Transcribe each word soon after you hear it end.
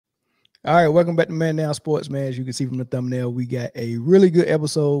All right, welcome back to Man Down Sports, man. As you can see from the thumbnail, we got a really good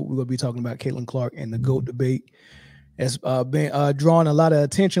episode. We're going to be talking about Caitlin Clark and the GOAT debate. It's been drawing a lot of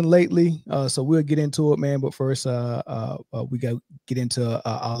attention lately, so we'll get into it, man. But first, we got to get into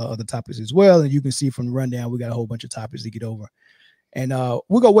all the other topics as well. And you can see from the rundown, we got a whole bunch of topics to get over. And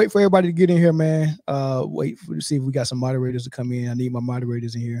we're going to wait for everybody to get in here, man. Wait to see if we got some moderators to come in. I need my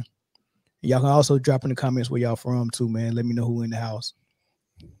moderators in here. Y'all can also drop in the comments where y'all from, too, man. Let me know who in the house.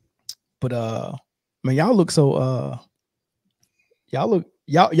 But man, y'all look so y'all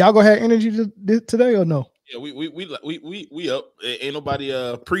gonna have energy today or no? Yeah, we up. Ain't nobody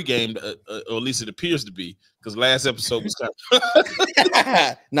pre-gamed, or at least it appears to be, because last episode was kind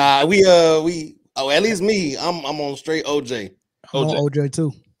Nah, at least me. I'm on straight OJ. I'm on OJ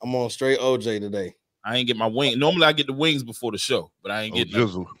too. I'm on straight OJ today. I ain't get my wing. Normally I get the wings before the show, but I ain't getting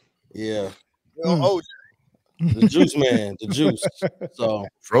Jizzle. Yeah. OJ. The juice, man. The juice. So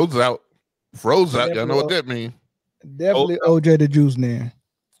Froze out. Y'all know what that means. Definitely OJ the juice, man.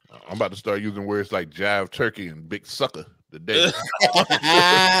 I'm about to start using words like jive turkey and big sucker today.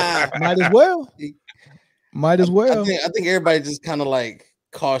 Might as well. I think everybody just kind of like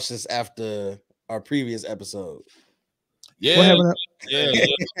cautious after our previous episode. Yeah.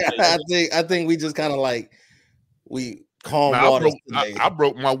 I think we just kind of like we calm waters today. I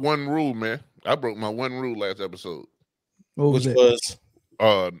broke my one rule, man. I broke my one rule last episode. Which was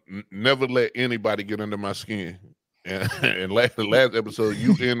never let anybody get under my skin. And last episode,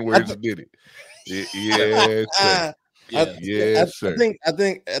 you N-words did it. Yes, sir. Yes, sir. I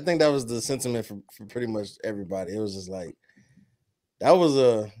think that was the sentiment for pretty much everybody. It was just like that was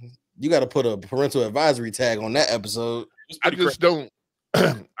you got to put a parental advisory tag on that episode. I just don't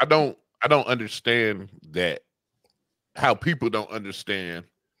I don't understand that, how people don't understand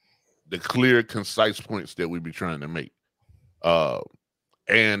the clear, concise points that we be trying to make.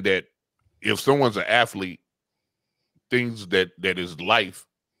 And that if someone's an athlete, things that is life,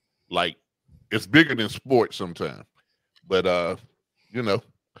 like it's bigger than sports sometimes. But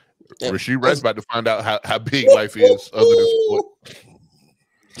Rasheed Rice about to find out how big life is other than sport.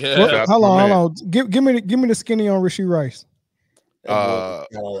 Yeah, hold on. Give me the skinny on Rasheed Rice. So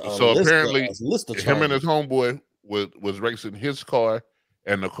apparently, him and his homeboy was racing his car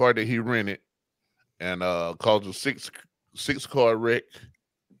and the car that he rented, and caused a six car wreck,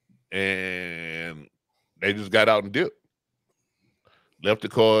 and they just got out and dipped. Left the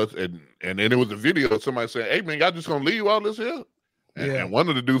cars, and then there was a video of somebody saying, "Hey man, y'all just gonna leave all this here?" And one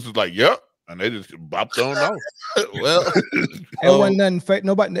of the dudes was like, "Yep," and they just bopped on off. Well, it wasn't nothing.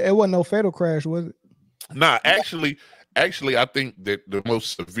 It wasn't no fatal crash, was it? Nah, actually, I think that the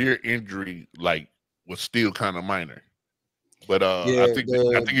most severe injury was still kind of minor. But I think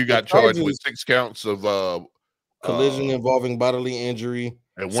you got charged with 6 counts of collision involving bodily injury,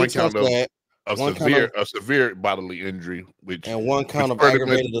 and one count of a severe bodily injury, and one count of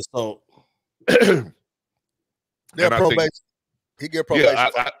aggravated assault. He get probation.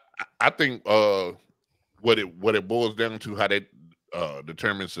 Yeah, I think what it boils down to, how they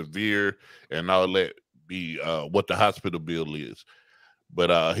determine severe and all that, be what the hospital bill is.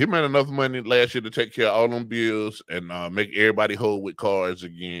 But he made enough money last year to take care of all them bills and make everybody whole with cars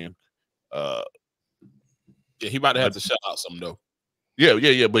again. He about to have to shout out some though.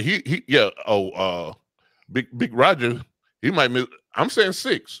 Yeah. But Big Roger, he might miss. I'm saying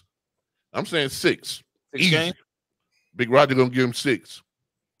 6. Six games. Big Roger gonna give him 6.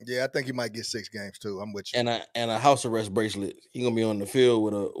 Yeah, I think he might get 6 games too. I'm with you. And a house arrest bracelet. He gonna be on the field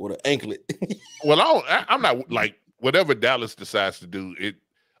with an anklet. Well, I'm not like whatever Dallas decides to do.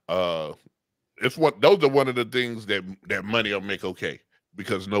 Those are one of the things that money will make okay,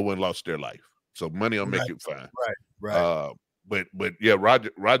 because no one lost their life, so money will make it fine. Right. But yeah,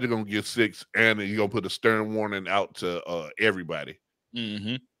 Roger gonna get 6, and he gonna put a stern warning out to everybody.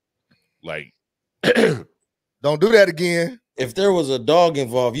 Mm-hmm. Like, don't do that again. If there was a dog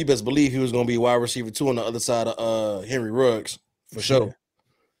involved, you best believe he was gonna be wide receiver 2 on the other side of Henry Ruggs for sure.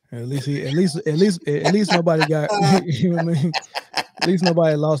 At least nobody got. You know what I mean? At least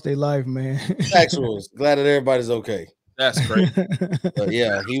nobody lost their life, man. Actuals. Glad that everybody's okay. That's great.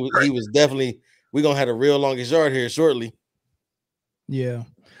 Yeah, he was definitely. We're gonna have a real longest yard here shortly. Yeah.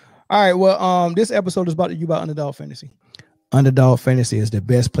 All right. Well, this episode is about Underdog Fantasy. Underdog Fantasy is the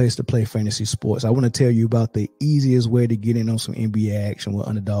best place to play fantasy sports. I want to tell you about the easiest way to get in on some NBA action with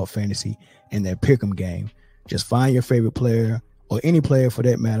Underdog Fantasy and their pick'em game. Just find your favorite player, or any player for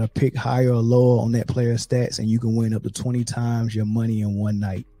that matter, pick higher or lower on that player's stats, and you can win up to 20 times your money in one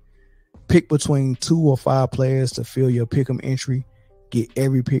night. Pick between 2 or 5 players to fill your pick'em entry. Get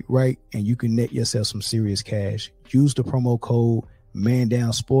every pick right, and you can net yourself some serious cash. Use the promo code Man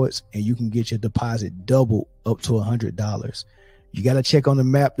Down Sports, and you can get your deposit doubled up to $100. You got to check on the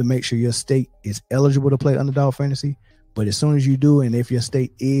map to make sure your state is eligible to play Underdog Fantasy. But as soon as you do, and if your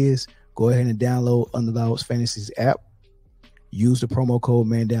state is, go ahead and download Underdog Fantasy's app. Use the promo code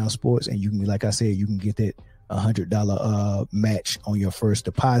Man Down Sports, and you can, like I said, you can get that $100 match on your first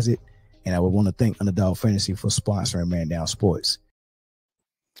deposit. And I would want to thank Underdog Fantasy for sponsoring Man Down Sports.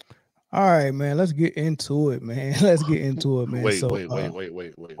 All right, man. Let's get into it, man. Let's get into it, man. Wait.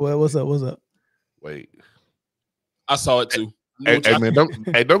 Well, what's up? Wait. I saw it too. Hey, man,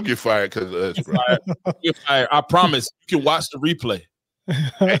 don't get fired because of us, bro. Get fired. I promise. You can watch the replay.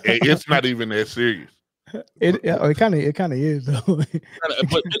 It's not even that serious. It kind of is though. But make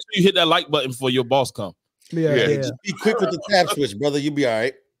sure you hit that like button before your boss come. Yeah. Just be quick with the tab switch, brother. You be all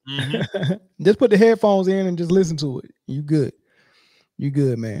right. Mm-hmm. Just put the headphones in and just listen to it. You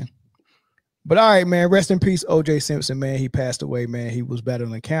good, man. But all right, man. Rest in peace, OJ Simpson, man. He passed away, man. He was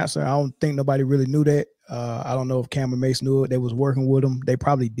battling cancer. I don't think nobody really knew that. I don't know if Cameron Mace knew it. They was working with him. They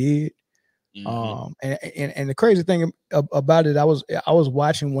probably did. Mm-hmm. And the crazy thing about it, I was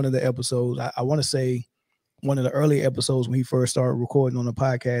watching one of the episodes. I want to say one of the early episodes when he first started recording on the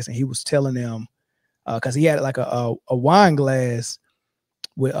podcast, and he was telling them because he had like a wine glass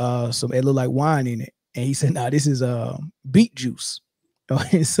with it looked like wine in it, and he said, "Nah, this is beet juice."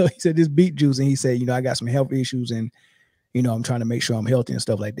 And so he said, "This beet juice," and he said, "I got some health issues, and I'm trying to make sure I'm healthy and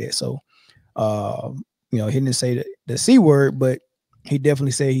stuff like that." So, he didn't say the C word, but he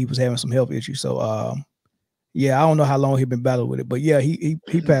definitely said he was having some health issues. So, yeah, I don't know how long he'd been battling with it, but yeah, he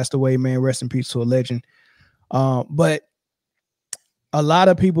passed away, man. Rest in peace to a legend. But a lot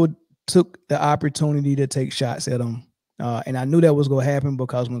of people took the opportunity to take shots at him. And I knew that was going to happen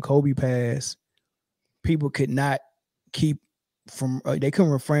because when Kobe passed, people could not they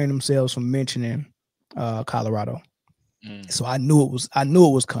couldn't refrain themselves from mentioning Colorado. So I knew it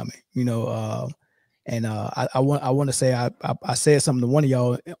was coming, and I want to say I said something to one of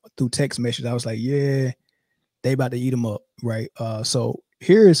y'all through text message. I was like, yeah, they about to eat him up, right? So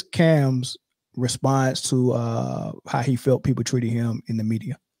here's Cam's response to how he felt people treated him in the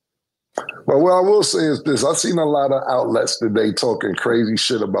media. Well, what I will say is this. I've seen a lot of outlets today talking crazy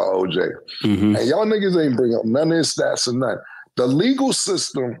shit about OJ. Mm-hmm. And y'all niggas ain't bring up none of his stats or none. The legal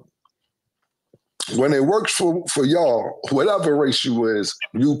system, when it works for y'all, whatever race you is,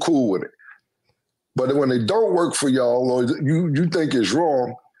 you cool with it. But when it don't work for y'all or you think it's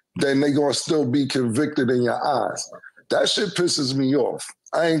wrong, then they gonna still be convicted in your eyes. That shit pisses me off.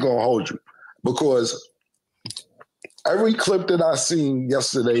 I ain't gonna hold you. Because every clip that I seen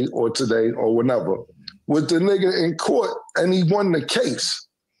yesterday or today or whenever was the nigga in court and he won the case.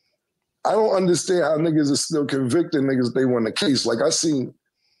 I don't understand how niggas are still convicting niggas they won the case. Like I seen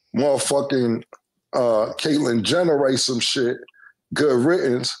motherfucking Caitlyn Jenner write some shit, good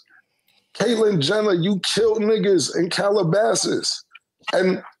riddance. Caitlyn Jenner, you killed niggas in Calabasas.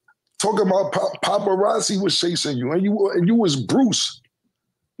 And talking about paparazzi was chasing you and you was Bruce.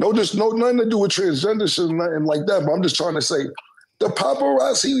 No, just nothing to do with transgender shit or nothing like that. But I'm just trying to say, the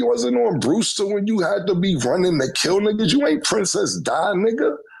paparazzi wasn't on Bruce, so when you had to be running to kill niggas, you ain't Princess Di,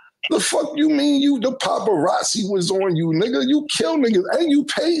 nigga. The fuck you mean the paparazzi was on you, nigga? You killed niggas and you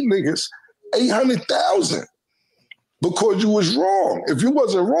paid niggas $800,000 because you was wrong. If you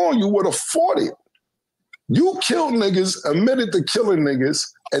wasn't wrong, you would have fought it. You killed niggas, admitted to killing niggas,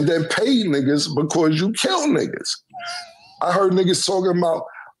 and then paid niggas because you killed niggas. I heard niggas talking about,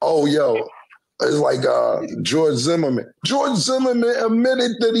 oh, yo, it's like George Zimmerman. George Zimmerman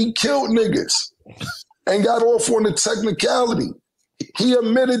admitted that he killed niggas and got off on the technicality. He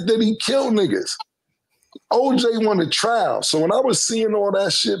admitted that he killed niggas. OJ won a trial. So when I was seeing all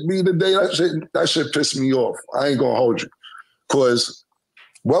that shit be today, that shit pissed me off. I ain't gonna hold you. Because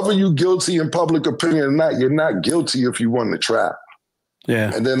whether you guilty in public opinion or not, you're not guilty if you won the trial.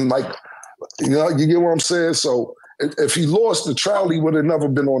 Yeah. And then you get what I'm saying? So if he lost the trial, he would have never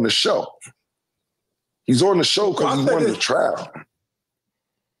been on the show. He's on the show because he won the trial.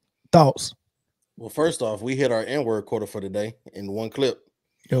 Thoughts? Well, first off, we hit our N-word quota for the day in one clip.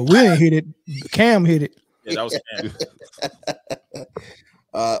 Yo, we didn't hit it. Cam hit it. Yeah, that was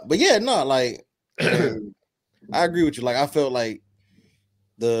Cam. But yeah, no, like I agree with you. Like I felt like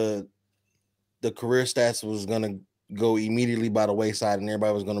the career stats was gonna go immediately by the wayside, and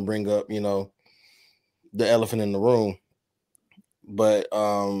everybody was gonna bring up, the elephant in the room. But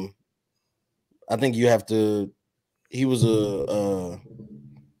I think you have to. He was a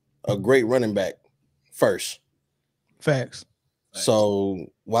great running back first. Facts. So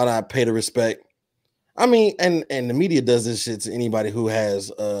why not pay the respect I mean, and the media does this shit to anybody who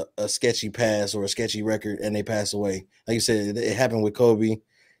has a sketchy past or a sketchy record and they pass away. Like you said, it happened with Kobe.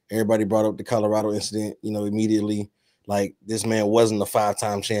 Everybody brought up the Colorado incident, immediately. Like, this man wasn't a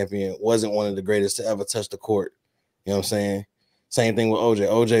 5-time champion, wasn't one of the greatest to ever touch the court. You know what I'm saying? Same thing with OJ.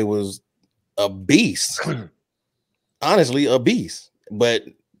 OJ was a beast. Honestly, a beast. But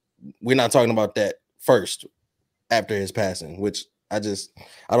we're not talking about that first after his passing, which I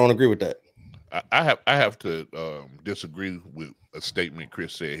don't agree with that. I have to disagree with a statement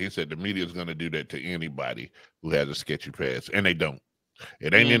Chris said. He said the media is going to do that to anybody who has a sketchy past, and they don't.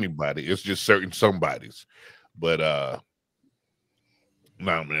 It ain't anybody. It's just certain somebodies. But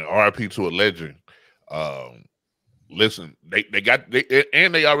nah, man, RIP to a legend. Listen, they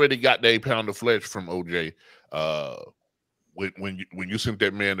already got their pound of flesh from OJ. When you sent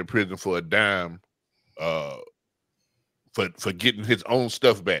that man to prison for a dime, for getting his own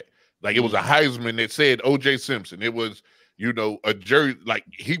stuff back. Like, it was a Heisman that said OJ Simpson. It was, a jury, like,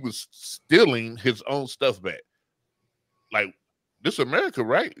 he was stealing his own stuff back. Like, this America,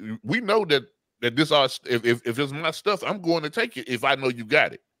 right? We know that this if it's my stuff, I'm going to take it if I know you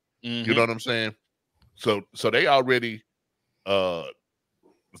got it. You know what I'm saying? So they already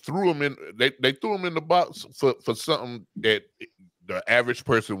threw him in. They threw him in the box for something that the average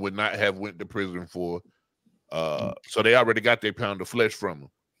person would not have went to prison for. So they already got their pound of flesh from him.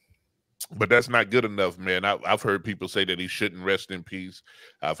 But that's not good enough, man. I've heard people say that he shouldn't rest in peace.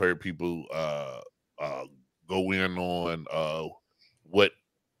 I've heard people go in on what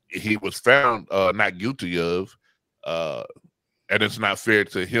he was found not guilty of, and it's not fair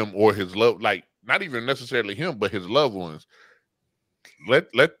to him or his like, not even necessarily him, but his loved ones.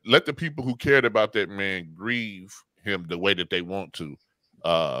 Let the people who cared about that man grieve him the way that they want to,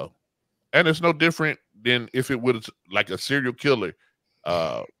 and it's no different than if it was like a serial killer.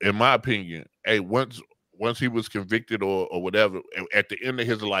 In my opinion, hey, once he was convicted or whatever, at the end of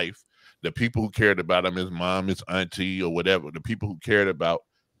his life, the people who cared about him, his mom, his auntie, or whatever, the people who cared about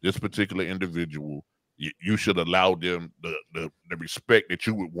this particular individual, you should allow them the respect that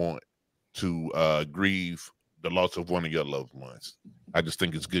you would want to grieve the loss of one of your loved ones. I just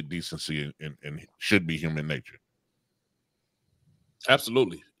think it's good decency and should be human nature.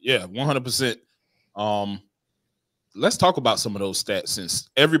 Absolutely. Yeah, 100%. Let's talk about some of those stats, since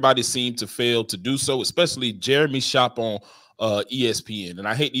everybody seemed to fail to do so, especially Jeremy Shop on ESPN. And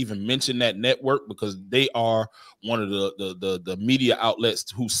I hate to even mention that network because they are one of the media outlets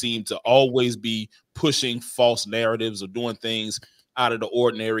who seem to always be pushing false narratives or doing things out of the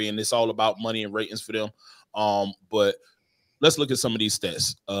ordinary, and it's all about money and ratings for them. But let's look at some of these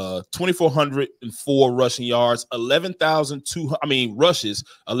stats. 2,404 rushing yards, 11,200 rushes,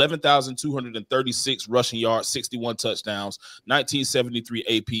 11,236 rushing yards, 61 touchdowns, 1973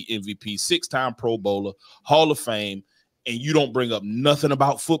 AP MVP, 6-time Pro Bowler, Hall of Fame, and you don't bring up nothing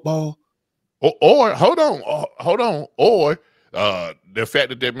about football? Or hold on. Or the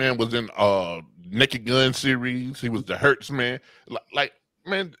fact that man was in Naked Gun series, he was the Hurts man. Like,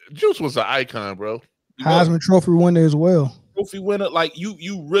 man, Juice was an icon, bro. Heisman Trophy winner as well. Trophy winner. Like,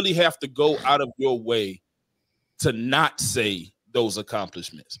 you really have to go out of your way to not say those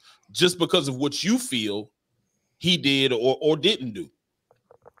accomplishments just because of what you feel he did or didn't do.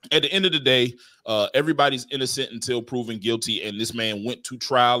 At the end of the day, everybody's innocent until proven guilty, and this man went to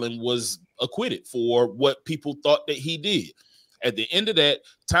trial and was acquitted for what people thought that he did. At the end of that,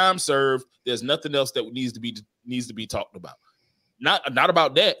 time served. There's nothing else that needs to be talked about. Not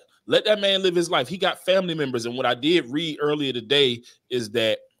about that. Let that man live his life. He got family members, and what I did read earlier today is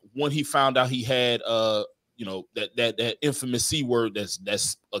that when he found out he had that infamous C word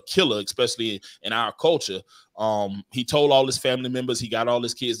that's a killer, especially in our culture. He told all his family members, he got all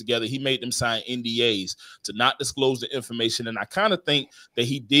his kids together, he made them sign NDAs to not disclose the information. And I kind of think that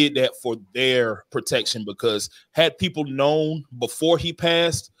he did that for their protection, because had people known before he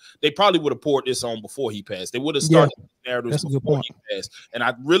passed, they probably would have poured this on before he passed. They would have started narratives before he passed. And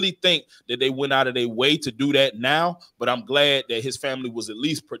I really think that they went out of their way to do that now, but I'm glad that his family was at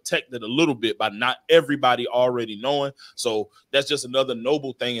least protected a little bit by not everybody already knowing. So that's just another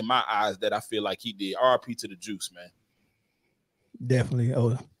noble thing in my eyes that I feel like he did. RIP to the Juice, man. Definitely.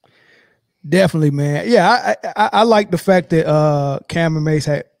 Oh, definitely, man. Yeah, I like the fact that Cameron Mace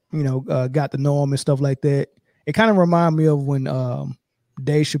had, got to know him and stuff like that. It kind of reminded me of when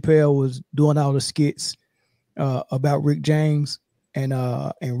Dave Chappelle was doing all the skits about Rick James, and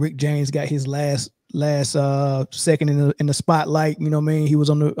Rick James got his last second in the spotlight. You know what I mean? He was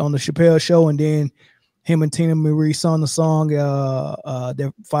on the Chappelle show, and then him and Tina Marie sung the song,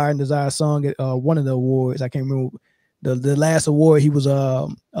 their Fire and Desire song at one of the awards. I can't remember the last award he was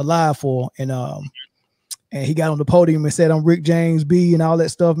alive for, and and he got on the podium and said, "I'm Rick James B" and all that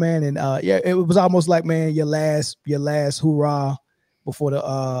stuff, man. And yeah, it was almost like, man, your last hoorah before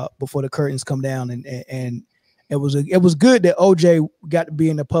the curtains come down, and it was good that OJ got to be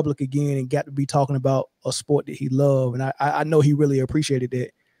in the public again and got to be talking about a sport that he loved, and I know he really appreciated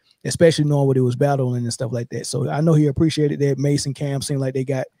that, especially knowing what he was battling and stuff like that. So I know he appreciated that. Mason Cam seemed like they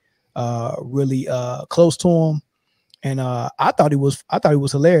got really close to him. And I thought he was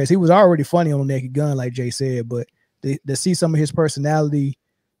hilarious. He was already funny on Naked Gun, like Jay said, but to see some of his personality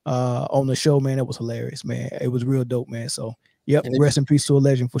on the show, man, it was hilarious, man. It was real dope, man. So, yep, rest in peace to a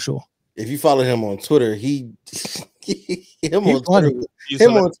legend for sure. If you follow him on Twitter, him on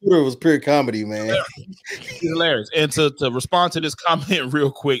Twitter was pure comedy, man. He's hilarious. And to respond to this comment real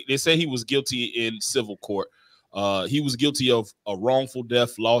quick, they say he was guilty in civil court. He was guilty of a wrongful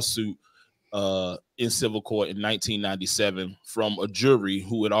death lawsuit in civil court in 1997 from a jury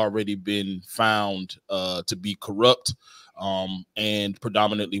who had already been found to be corrupt and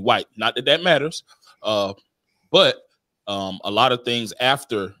predominantly white. Not that matters, but a lot of things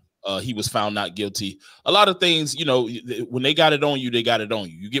after he was found not guilty, a lot of things, you know, when they got it on you, they got it on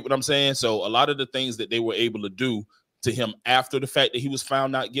you. You get what I'm saying? So a lot of the things that they were able to do to him after the fact that he was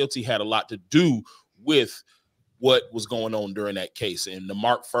found not guilty had a lot to do with what was going on during that case and the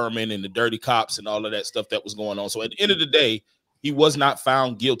Mark Furman and the dirty cops and all of that stuff that was going on. So at the end of the day, he was not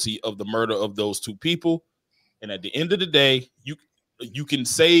found guilty of the murder of those two people. And at the end of the day, you can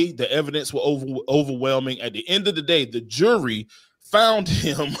say the evidence was overwhelming. At the end of the day, the jury found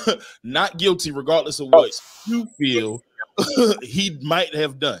him not guilty, regardless of what you feel he might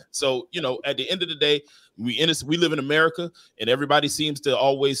have done. So, you know, at the end of the day, we live in America, and everybody seems to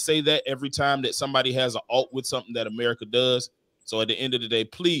always say that every time that somebody has an alt with something that America does. So at the end of the day,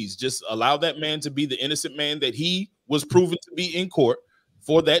 please just allow that man to be the innocent man that he was proven to be in court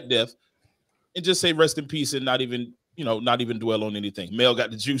for that death, and just say rest in peace and not even dwell on anything. Mel got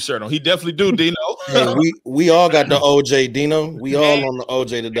the Jew shirt on. He definitely do, Dino. Hey, we all got the OJ, Dino. We all on the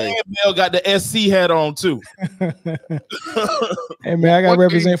OJ today. And Mel got the SC hat on too. Hey man, I got to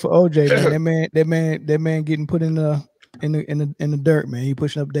represent for OJ, man. That man getting put in the dirt, man. He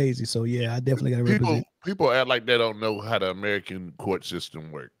pushing up Daisy. So yeah, I definitely got to represent. People act like they don't know how the American court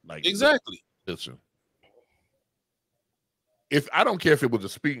system works. Like exactly. Listen, if I don't care if it was a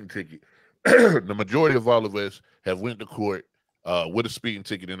speeding ticket, the majority of all of us have went to court with a speeding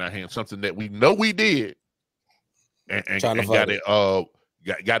ticket in our hand, something that we know we did, and got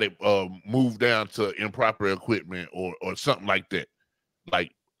it moved down to improper equipment or something like that.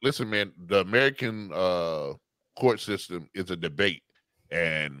 Like, listen, man, the American court system is a debate,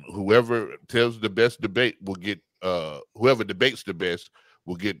 and whoever tells the best debate will get whoever debates the best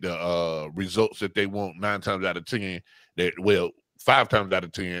will get the results that they want 9 times out of 10. 5 times out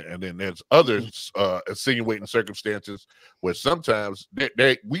of 10, and then there's others insinuating circumstances where sometimes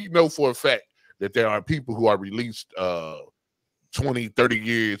we know for a fact that there are people who are released 20, 30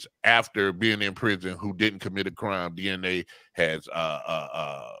 years after being in prison who didn't commit a crime. DNA has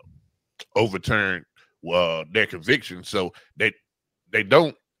overturned their conviction, so they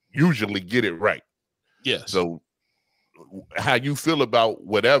don't usually get it right. Yeah. So how you feel about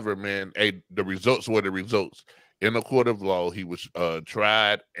whatever, man, the results were the results. In a court of law, he was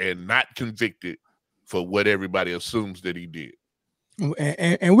tried and not convicted for what everybody assumes that he did.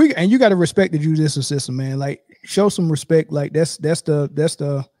 And you got to respect the judicial system, man. Like, show some respect. Like that's the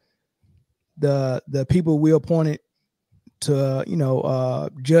people we appointed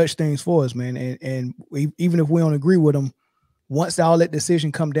to judge things for us, man. And even if we don't agree with them, once all that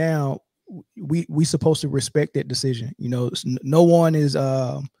decision come down, we supposed to respect that decision. You know, no one is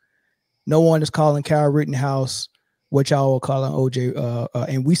calling Kyle Rittenhouse what y'all are calling OJ,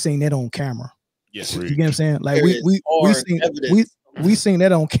 and we seen that on camera. Yes, you get what I'm saying? Like we seen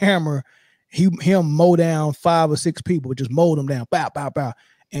that on camera. Him mow down 5 or 6 people, just mow them down, bow, bow, bow.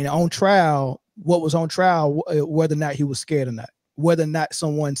 And on trial, what was on trial, whether or not he was scared or not, whether or not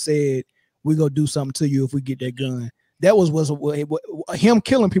someone said we gonna do something to you if we get that gun. That was him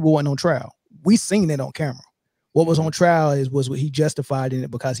killing people wasn't on trial. We seen that on camera. What was on trial was what he justified in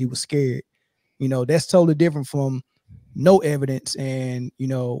it because he was scared. You know, that's totally different from no evidence, and you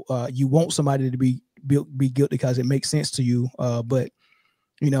want somebody to be guilty because it makes sense to you. But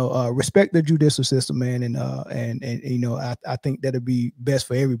respect the judicial system, man, and I think that'll be best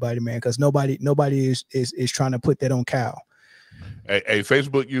for everybody, man, because nobody is trying to put that on Kyle. A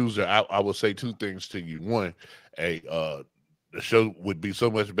Facebook user, I will say 2 things to you. One, the show would be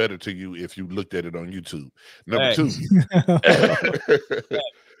so much better to you if you looked at it on YouTube.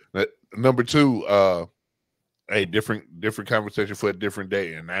 Number two, a different conversation for a different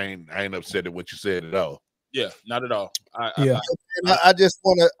day, and I ain't upset at what you said at all. Yeah, not at all. I just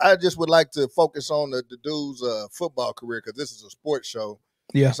would like to focus on the dude's football career because this is a sports show.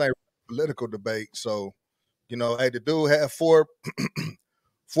 Yeah, this ain't a political debate. So, hey, the dude had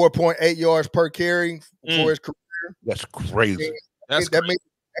 4.8 yards per carry for his career. That's crazy. That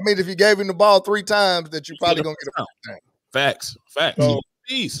means if you gave him the ball 3 times, that you're probably gonna get a touchdown. Facts. So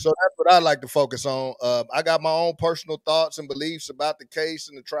that's what I like to focus on. I got my own personal thoughts and beliefs about the case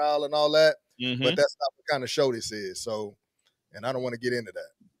and the trial and all that, but that's not the kind of show this is. So, and I don't want to get into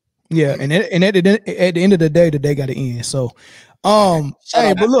that. Yeah, and at the end of the day got to end. So,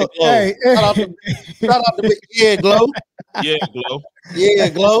 hey, but look, hey, shout out to yeah, Glow. Yeah, Glow. Yeah,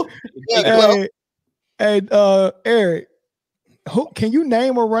 Glow. Yeah, Glow. Hey, Eric, who can you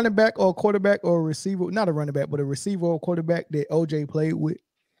name a running back or a quarterback or a receiver? Not a running back, but a receiver or quarterback that OJ played with.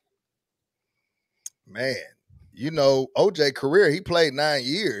 Man, OJ career, he played 9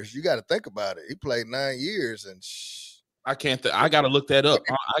 years. You got to think about it. He played 9 years, and I can't. I gotta look that up.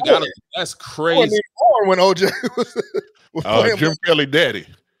 That's crazy. When OJ was playing Jim Kelly, daddy.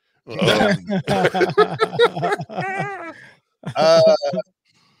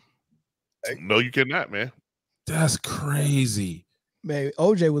 No, you cannot, man. That's crazy. Man,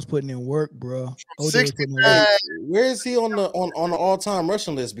 OJ was putting in work, bro. Where is he on the all-time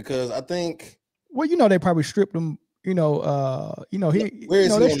rushing list? Because I think, well, they probably stripped him. Where is he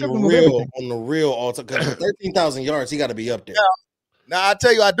on the real all-time? 13,000 yards, he got to be up there. Now I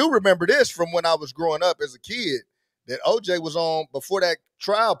tell you, I do remember this from when I was growing up as a kid. That OJ was on before that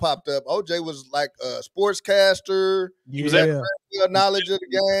trial popped up. OJ was like a sportscaster. He was knowledge of the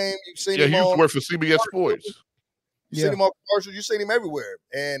game. You've seen him. He used to work for CBS Sports. You've seen him on commercials. You've seen him everywhere.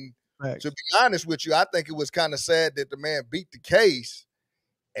 And to be honest with you, I think it was kind of sad that the man beat the case,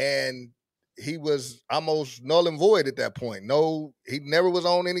 and he was almost null and void at that point. No, he never was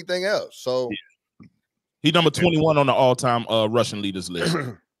on anything else. So he number 21 on the all-time rushing leaders list.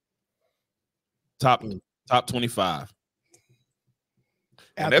 Top 25.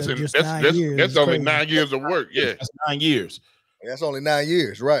 And that's only 9 years of work. Yeah, that's 9 years. That's only 9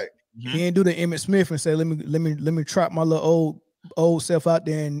 years, right? He ain't do the Emmitt Smith and say, let me trot my little old self out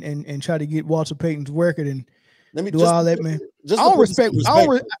there and try to get Walter Payton's record and do all that, man. I don't respect.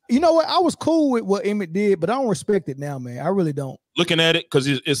 You know what? I was cool with what Emmitt did, but I don't respect it now, man. I really don't. Looking at it, because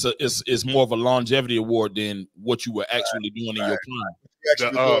it's more of a longevity award than what you were actually doing in your prime.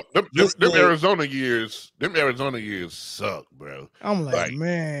 Them Arizona years suck, bro. I'm like,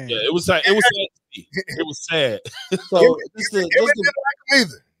 man. Yeah, it was sad. It was sad. So just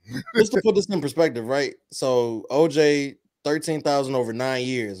to put this in perspective, right? So OJ 13,000 over 9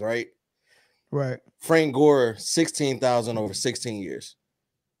 years, right? Right. Frank Gore 16,000 over 16 years.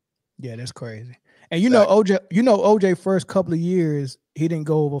 Yeah, that's crazy. And OJ first couple of years he didn't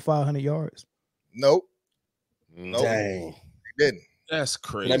go over 500 yards. Nope. Dang, he didn't. That's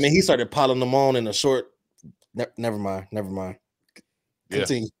crazy. But I mean, he started piling them on in a short. Never mind.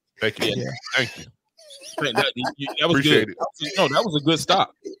 Continue. Thank you. Yeah. Thank you. That was Appreciate good. it. No, that was a good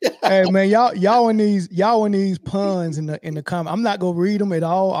stop. Hey man, y'all in these puns in the comment. I'm not gonna read them at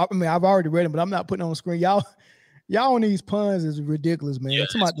all. I mean, I've already read them, but I'm not putting on the screen. Y'all in these puns is ridiculous, man. Yeah,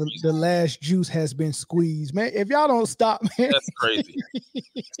 it's about the last juice has been squeezed, man. If y'all don't stop, man, that's crazy.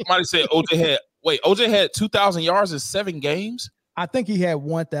 Somebody said OJ had 2,000 yards in 7 games. I think he had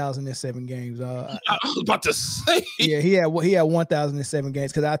 1,007 games. I was about to say, yeah, he had 1,007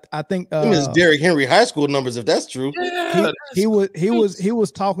 games because I think it's Derrick Henry high school numbers if that's true. Yeah, he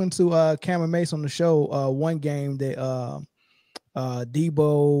was talking to Cameron Mace on the show one game that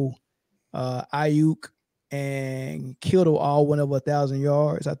Debo, Ayuk, and Kittle all went over 1,000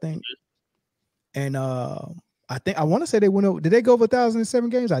 yards, I think, and I want to say they went over. Did they go over 1,000 in 7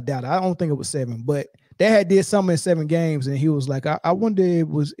 games? I doubt it. I don't think it was 7, but they did something in 7 games, and he was like, I wonder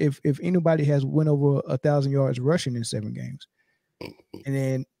if anybody has went over 1,000 yards rushing in 7 games. And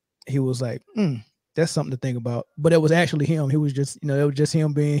then he was like, that's something to think about. But it was actually him. He was just, it was just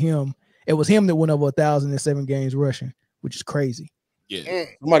him being him. It was him that went over 1,000 in 7 games rushing, which is crazy. Yeah.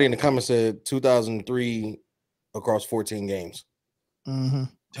 Somebody in the comments said 2003 across 14 games. Mm-hmm.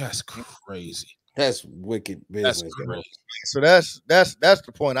 That's crazy. That's wicked business. That's crazy. So that's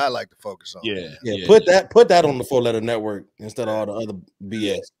the point I like to focus on. Yeah. Put that on the 4-letter network instead of all the other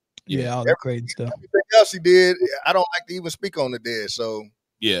BS. Yeah, all the crazy stuff. Everything else he did, I don't like to even speak on the dead. So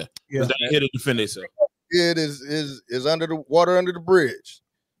yeah. They here to defend themselves. It is under the water under the bridge.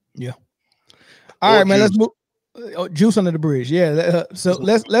 Yeah. All right, man. Let's move. Juice under the bridge. Yeah. So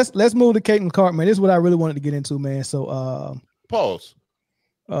let's move to Caitlin Clark, man. This is what I really wanted to get into, man. So pause.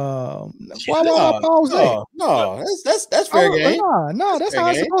 Why I pause that? No, that's fair game. No, that's how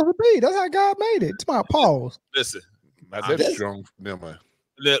it's supposed to be. That's how God made it. It's my pause. Listen, not that strong. Never mind.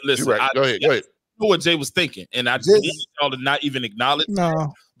 Listen, right. Go ahead. Go ahead. I know what Jay was thinking, and I just need y'all to not even acknowledge.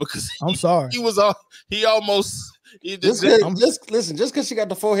 No, because I'm sorry. He almost. Listen, just because she got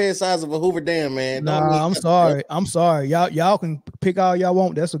the forehead size of a Hoover Dam, man. Nah, I'm sorry. I'm sorry. Y'all can pick all y'all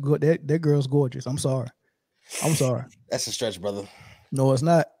want. That's a good. That girl's gorgeous. I'm sorry. That's a stretch, brother. No, it's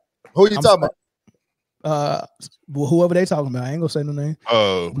not. Who you talking about? Well, whoever they talking about, I ain't gonna say no name.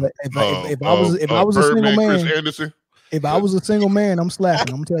 But if I was a single man, Chris Anderson. If I was a single man, I'm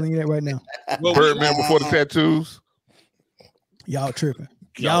slapping. I'm telling you that right now. Birdman before the tattoos. Y'all tripping.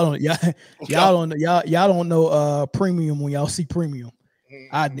 Y'all don't know premium when y'all see premium.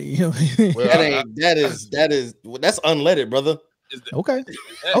 Well, that's unleaded, brother. Okay,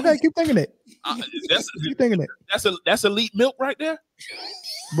 keep thinking it. Keep thinking it. That's elite milk right there,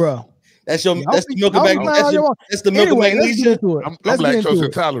 bro. That's the milk of magnesia. That's the milk of magnesia. I'm lactose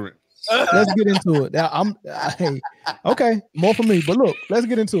intolerant. Let's get into it. Now okay, more for me. But look, let's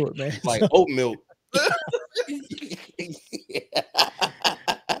get into it, man. Like oat milk.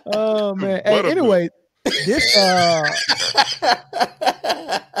 Oh man. Hey, anyway, this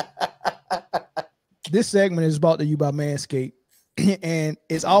segment is brought to you by Manscaped. And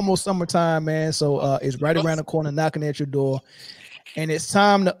it's almost summertime, man. So it's right around the corner, knocking at your door. And it's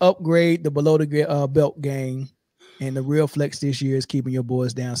time to upgrade the below the belt game. And the real flex this year is keeping your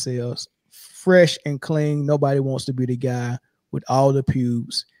boys down sales fresh and clean. Nobody wants to be the guy with all the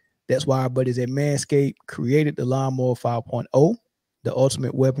pubes. That's why our buddies at Manscaped created the Lawnmower 5.0, the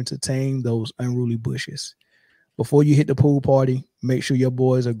ultimate weapon to tame those unruly bushes. Before you hit the pool party, make sure your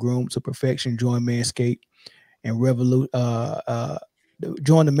boys are groomed to perfection. Join Manscaped and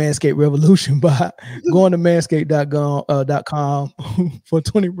join the Manscaped revolution by going to manscaped.com for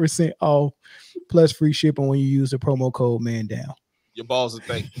 20% off plus free shipping when you use the promo code MANDOWN. Your balls are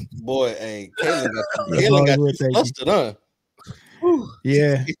thank you. Boy, hey, Kaylin got you flustered, huh?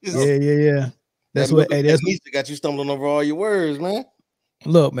 Yeah. That's what got you stumbling over all your words, man.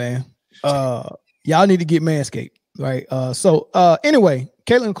 Look, man. Y'all need to get Manscaped, right? Anyway,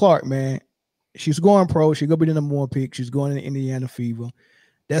 Caitlin Clark, man. She's going pro. She's gonna be the number 1 pick. She's going to the Indiana Fever.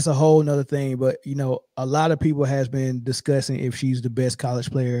 That's a whole nother thing. But a lot of people has been discussing if she's the best college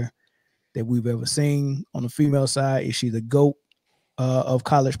player that we've ever seen on the female side. Is she the GOAT of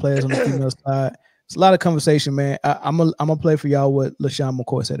college players on the female side? It's a lot of conversation, man. I'm gonna play for y'all what Lesean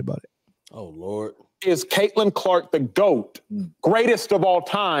McCoy said about it. Oh Lord, is Caitlin Clark the GOAT, greatest of all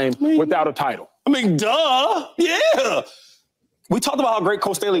time, without a title? I mean, duh, yeah. We talked about how great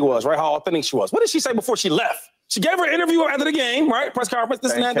Coach Staley was, right? How authentic she was. What did she say before she left? She gave her an interview after the game, right? Press conference,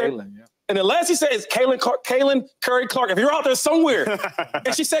 this and that. Caitlin, yeah. And the last she said is Caitlin Curry Clark. If you're out there somewhere,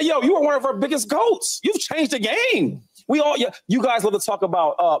 and she said, "Yo, you are one of our biggest GOATs. You've changed the game." You guys love to talk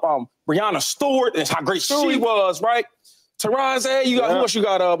about Brianna Stewart and how great she was, right? Taraze, you got who else? You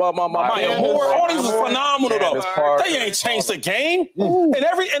got Maya Moore. All these are phenomenal though. They ain't changed the game, and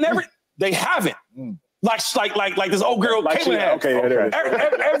every they haven't. Like this old girl Caitlin had.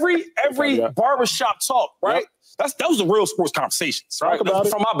 Every barbershop talk, right? Yep. Those are real sports conversations, right?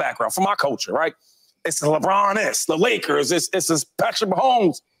 From my background, from my culture, right? It's the LeBron, it's the Lakers, it's Patrick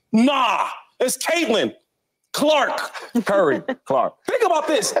Mahomes. Nah, it's Caitlin Clark Curry Clark. Think about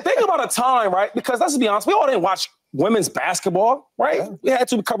this. Think about a time, right? Because let's be honest, we all didn't watch women's basketball, right? Yeah. We had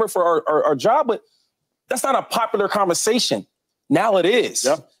to cover for our job, but that's not a popular conversation. Now it is.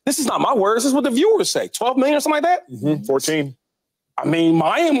 Yep. This is not my words. This is what the viewers say. 12 million or something like that? Mm-hmm. 14. I mean,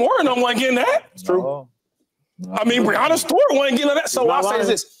 Maya Moore and them wasn't getting that. It's true. No. I mean, Brianna Stewart wasn't getting that. So what I say is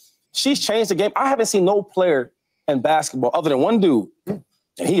this. She's changed the game. I haven't seen no player in basketball other than one dude. And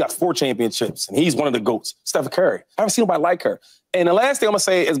he got 4 championships. And he's one of the GOATs. Stephen Curry. I haven't seen nobody like her. And the last thing I'm going to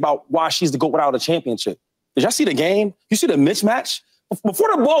say is about why she's the GOAT without a championship. Did y'all see the game? You see the mismatch?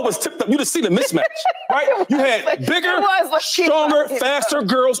 Before the ball was tipped up, you just see the mismatch, right? You had bigger, stronger, faster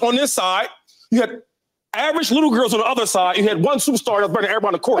girls on this side. You had average little girls on the other side. You had one superstar that was better than everybody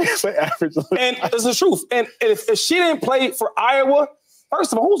on the court. And it's the truth. And if she didn't play for Iowa,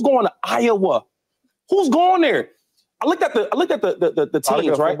 first of all, who's going to Iowa? Who's going there? I looked at the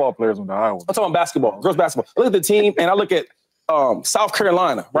teams, right? Football players on the Iowa. I'm talking about basketball, girls basketball. I look at the team and I look at South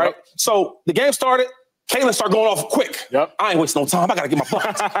Carolina, right? Yep. So the game started. Caitlin started going off quick. Yep. I ain't wasting no time. I got to get my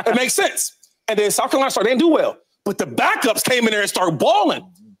points. It makes sense. And then South Carolina started, they didn't do well. But the backups came in there and started balling.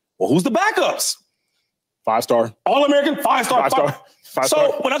 Well, who's the backups? 5-star. All-American, 5-star. 5-star.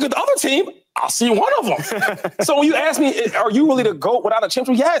 So when I get the other team, I'll see one of them. So when you ask me, are you really the GOAT without a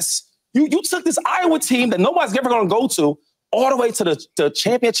championship? Yes. You took this Iowa team that nobody's ever going to go to, all the way to the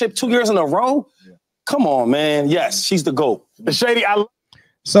championship 2 years in a row. Yeah. Come on, man. Yes, she's the GOAT. The Shady.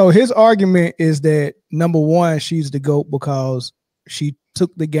 So his argument is that number one, she's the GOAT because she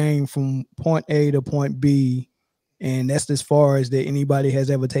took the game from point A to point B, and that's as far as that anybody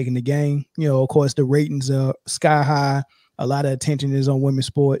has ever taken the game. You know, of course, the ratings are sky high. A lot of attention is on women's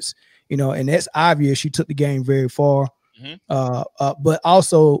sports. You know, and that's obvious. She took the game very far. But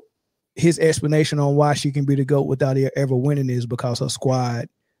also, his explanation on why she can be the GOAT without ever winning is because her squad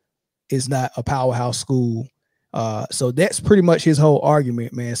is not a powerhouse school. So that's pretty much his whole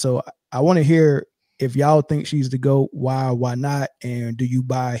argument, man. So I want to hear if y'all think she's the GOAT, why not, and do you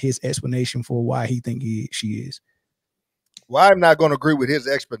buy his explanation for why he think she is? Well, I'm not going to agree with his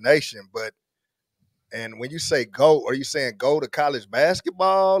explanation, but and when you say GOAT, are you saying go to college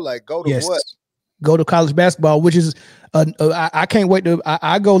basketball? Like go to what? Go to college basketball, which is I can't wait to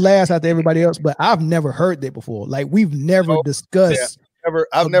I go last after everybody else, but I've never heard that before. Like we've never discussed.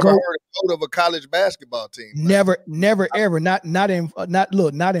 I've never heard a GOAT of a college basketball team. Never ever. Not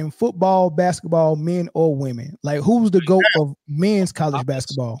in football, basketball, men or women. Like who's the GOAT of men's college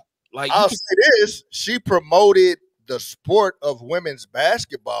basketball? Like I'll say this: she promoted the sport of women's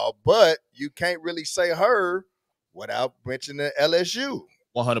basketball, but you can't really say her without mentioning LSU.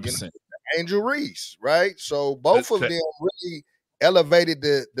 100%. Angel Reese, right? So both of them really elevated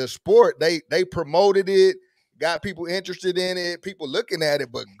the sport. They promoted it. Got people interested in it, people looking at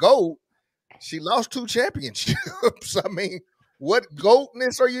it, but GOAT, she lost 2 championships. I mean, what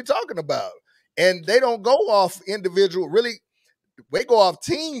GOATness are you talking about? And they don't go off individual, really, they go off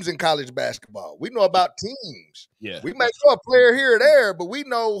teams in college basketball. We know about teams. Yeah. We may know a player here or there, but we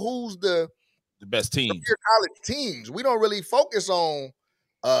know who's the best teams. College teams. We don't really focus on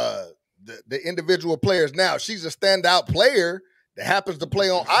the individual players. Now, she's a standout player that happens to play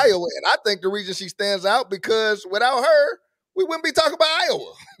on Iowa, and I think the reason she stands out because without her, we wouldn't be talking about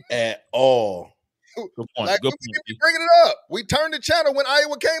Iowa at all. Good point. Like Good we be bringing it up. We turned the channel when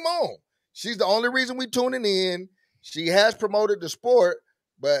Iowa came on. She's the only reason we tuning in. She has promoted the sport,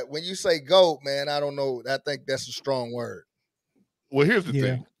 but when you say GOAT, man, I don't know. I think that's a strong word. Well, here's the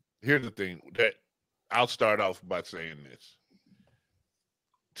thing. Here's the thing that I'll start off by saying this.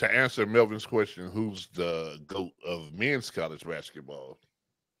 To answer Melvin's question, who's the GOAT of men's college basketball?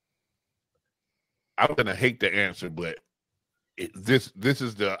 I'm gonna hate the answer, but this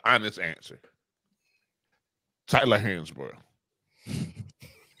is the honest answer. Tyler Hansborough.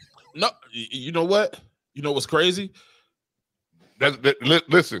 No, you know what? You know what's crazy?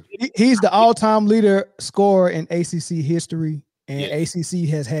 Listen, he's the all-time leader scorer in ACC history, and ACC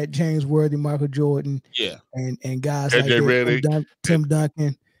has had James Worthy, Michael Jordan, and guys like that, Tim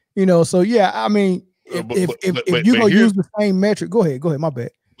Duncan. You know, so yeah, I mean, if you're gonna use the same metric, go ahead, my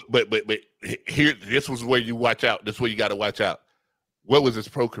bad. But here, this was where you watch out. This is where you got to watch out. What was his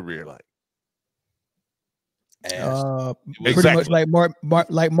pro career like? Pretty much like Mark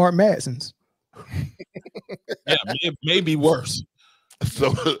Madsen's. Yeah, it may be worse.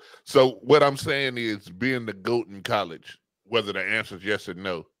 So what I'm saying is, being the GOAT in college, whether the answer is yes or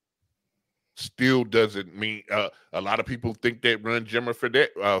no, still doesn't mean a lot of people think that run Jimmer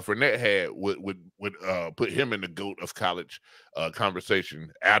Fournette had would put him in the GOAT of college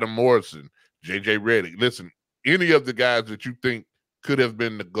conversation. Adam Morrison, JJ Redick. Listen, any of the guys that you think could have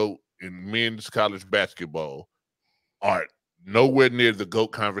been the GOAT in men's college basketball are nowhere near the GOAT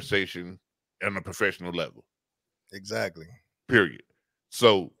conversation on a professional level. Exactly. Period.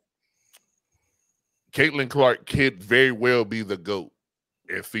 So Caitlin Clark could very well be the GOAT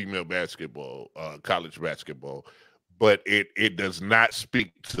in female basketball, college basketball, but it does not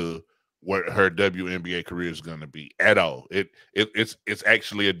speak to what her WNBA career is going to be at all. It's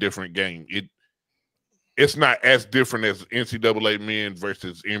actually a different game. It's not as different as NCAA men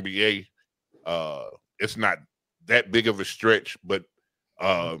versus NBA. It's not that big of a stretch, but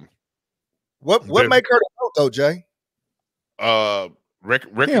what make her the GOAT though, Jay?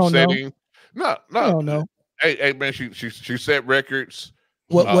 Record setting. No. Hey man, she set records.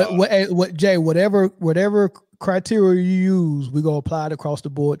 What Jay? Whatever criteria you use, we're gonna apply it across the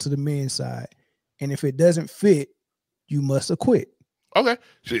board to the men's side. And if it doesn't fit, you must acquit. Okay.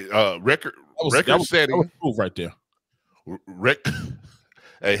 Record setting. That was proof right there.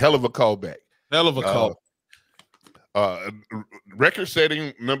 A hell of a callback. Hell of a call. Record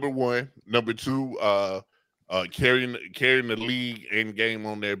setting, number one. Number two, carrying the league and game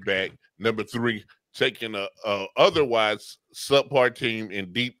on their back. Number three, taking a otherwise subpar team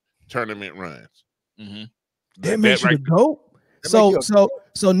in deep tournament runs. Mm-hmm. That makes you the GOAT.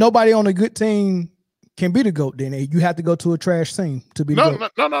 So nobody on a good team can be the GOAT. Then you have to go to a trash team to be the GOAT.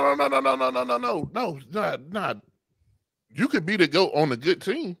 You could be the GOAT on a good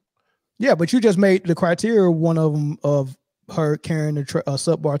team. Yeah, but you just made the criteria one of them of her carrying a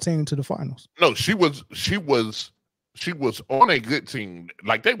subpar team to the finals. No, she was on a good team.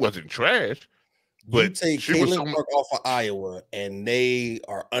 Like, they wasn't trash. But you take Caitlin Clark off of Iowa, and they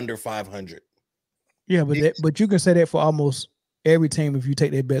are under 500. Yeah, but you can say that for almost every team if you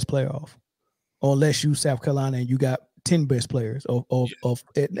take their best player off, unless you South Carolina and you got 10 best players of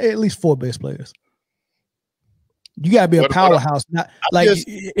at least 4 best players. You gotta be a powerhouse. Not like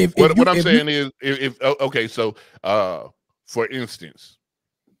what I'm saying is okay. So for instance,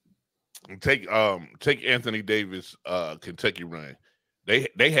 take Anthony Davis Kentucky run.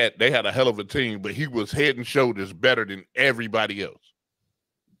 They had a hell of a team, but he was head and shoulders better than everybody else.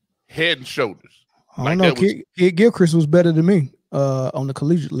 Head and shoulders. I don't know. Kid Gilchrist was better than me on the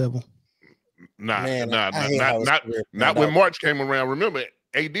collegiate level. Not when March came around. Remember,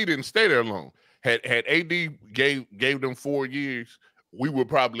 AD didn't stay there long. Had AD gave them 4 years, he would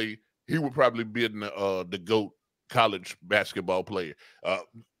probably be the GOAT college basketball player.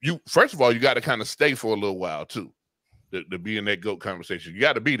 First of all, you got to kind of stay for a little while too, to be in that GOAT conversation. You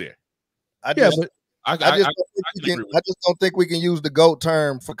got to be there. I just don't think we can use the GOAT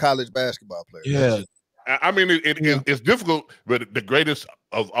term for college basketball players. Yeah. I mean, it's difficult, but the greatest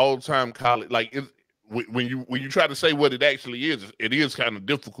of all time college, like when you try to say what it actually is, it is kind of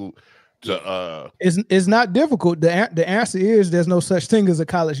difficult to. It's not difficult. The answer is there's no such thing as a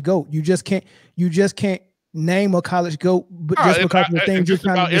college GOAT. You just can't name a college GOAT, but just because of the things you're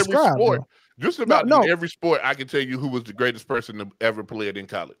trying to describe. Just about in every sport, I can tell you who was the greatest person to ever play it in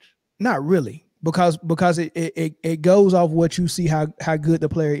college. Not really. Because it goes off what you see how good the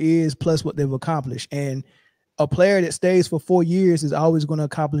player is plus what they've accomplished. And a player that stays for 4 years is always going to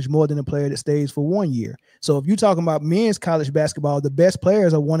accomplish more than a player that stays for 1 year. So if you're talking about men's college basketball, the best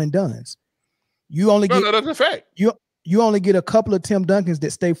players are one and dones. That's a fact. You only get a couple of Tim Duncans that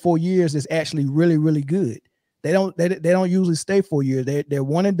stay 4 years that's actually really, really good. They don't usually stay 4 years. They're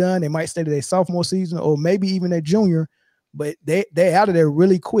one and done. They might stay to their sophomore season or maybe even their junior. But they're out of there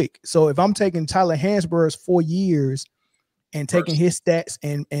really quick. So if I'm taking Tyler Hansbrough's 4 years and taking his stats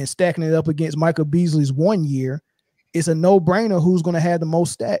and stacking it up against Michael Beasley's 1 year, it's a no-brainer who's going to have the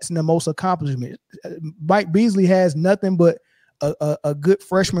most stats and the most accomplishments. Mike Beasley has nothing but a good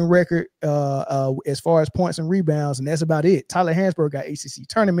freshman record as far as points and rebounds, and that's about it. Tyler Hansbrough got ACC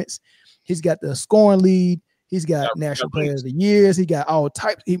tournaments. He's got the scoring lead. He's got National Player of the Years. He got all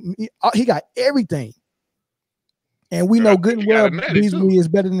types. He got everything. And we know good and well Beasley is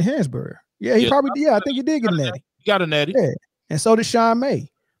better than Hansbrough. Yeah, he probably did. Yeah, I think he did get a natty. He got a natty. Yeah, and so did Sean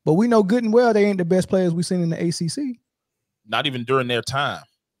May. But we know good and well they ain't the best players we've seen in the ACC. Not even during their time.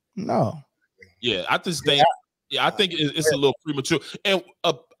 No. Yeah, I think it's a little premature. And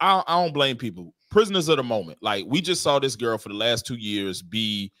I don't blame people. Prisoners of the moment. Like, we just saw this girl for the last 2 years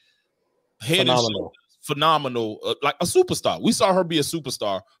be head and shoulders phenomenal, like a superstar. We saw her be a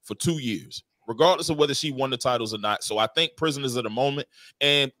superstar for 2 years, regardless of whether she won the titles or not. So I think prisoners of the moment.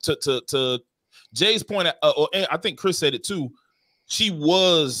 And to Jay's point, and I think Chris said it too, she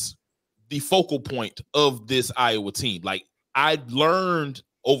was the focal point of this Iowa team. Like, I learned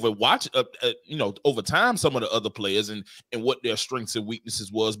over over time some of the other players and what their strengths and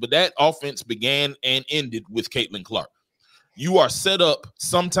weaknesses was. But that offense began and ended with Caitlin Clark. You are set up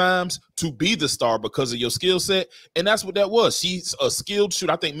sometimes to be the star because of your skill set, and that's what that was. She's a skilled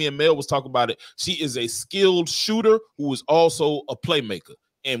shooter. I think me and Mel was talking about it. She is a skilled shooter who is also a playmaker.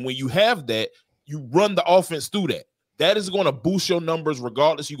 And when you have that, you run the offense through that. That is going to boost your numbers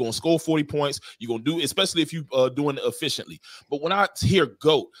regardless. You're going to score 40 points. You're going to do, especially if you're doing it efficiently. But when I hear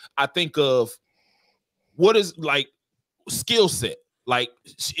GOAT, I think of what is like skill set. Like,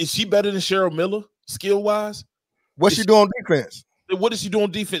 is she better than Cheryl Miller skill-wise? What's she doing on defense? What is she doing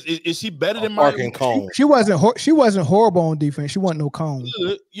on defense? Is she better than Maya? She wasn't horrible on defense. She wasn't no cone.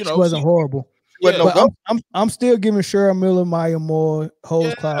 She wasn't horrible. But I'm still giving Cheryl Miller, Maya Moore,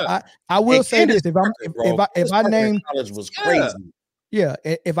 Hose Cloud. I will say this: if I name college was crazy. Yeah,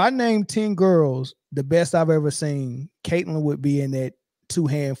 if I name 10 girls, the best I've ever seen, Caitlin would be in that 2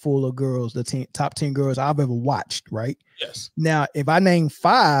 handful of girls, the top 10 girls I've ever watched. Right? Yes. Now, if I name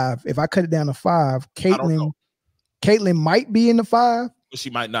 5, if I cut it down to 5, Caitlin might be in the 5, but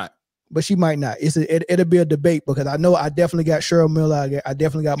she might not. It'll be a debate because I know I definitely got Cheryl Miller. I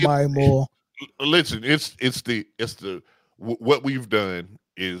definitely got Maya Moore. Listen, what we've done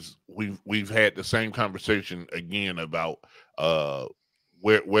is we've had the same conversation again about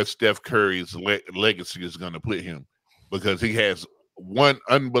where Steph Curry's legacy is going to put him, because he has one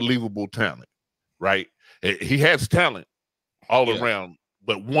unbelievable talent, right? He has talent all around,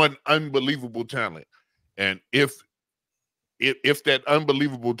 but one unbelievable talent. And if if that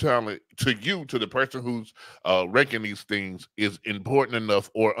unbelievable talent to you, to the person who's ranking these things, is important enough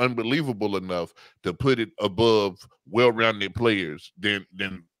or unbelievable enough to put it above well-rounded players, then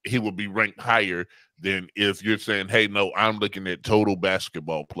he will be ranked higher than if you're saying, hey, no, I'm looking at total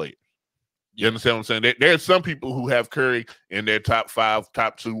basketball players. You understand what I'm saying? There's some people who have Curry in their top 5,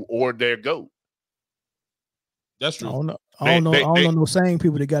 top 2, or their GOAT. That's true. I don't know no same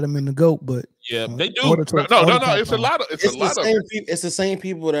people that got him in the GOAT, but yeah, they do. No. It's a lot of. It's the same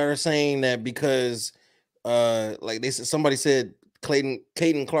people that are saying that because, like somebody said,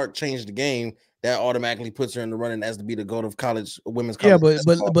 Caitlin Clark changed the game. That automatically puts her in the running as to be the GOAT of women's college.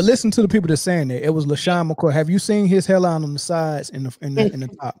 Yeah, but listen to the people that's saying that. It was Lesean McCoy. Have you seen his hairline on the sides in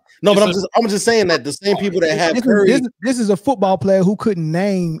the top? No, but I'm just saying that the same people that have Curry. This is a football player who couldn't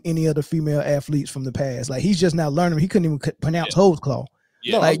name any other female athletes from the past. Like he's just now learning. He couldn't even pronounce hose claw.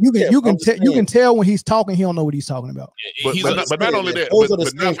 Yeah. Like you can tell when he's talking, he don't know what he's talking about. But not only that, those are the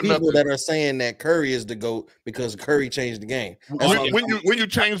same people that are saying that Curry is the GOAT because Curry changed the game. When you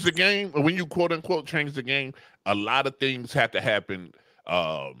change the game, or when you quote unquote change the game, a lot of things have to happen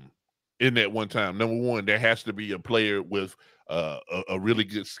in that one time. Number one, there has to be a player with a really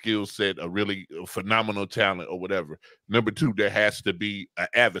good skill set, a really phenomenal talent, or whatever. Number two, there has to be an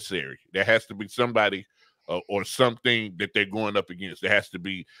adversary. There has to be somebody or something that they're going up against. There has to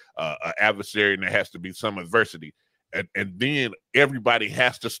be an adversary, and there has to be some adversity, and then everybody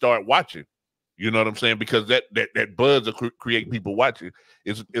has to start watching. You know what I'm saying? Because that buzz will create people watching.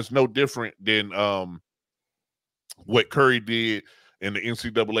 It's no different than what Curry did in the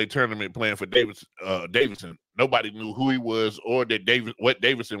NCAA tournament playing for Davidson. Nobody knew who he was or what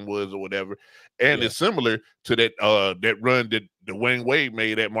Davidson was or whatever. And it's similar to that run that Dwayne Wade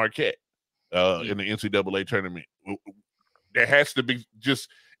made at Marquette. In the NCAA tournament. There has to be just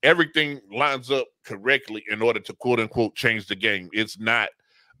everything lines up correctly in order to quote unquote change the game. It's not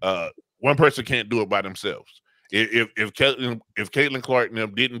one person can't do it by themselves. If Caitlin Clark and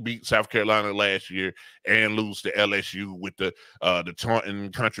them didn't beat South Carolina last year and lose to LSU with the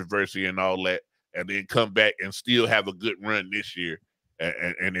taunting controversy and all that, and then come back and still have a good run this year,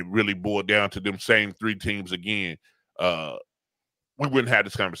 and it really boiled down to them same 3 teams again, we wouldn't have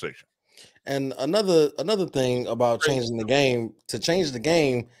this conversation. And another thing about changing the game, to change the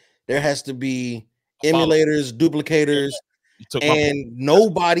game, there has to be emulators, duplicators, and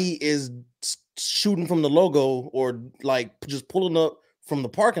nobody is shooting from the logo or like just pulling up from the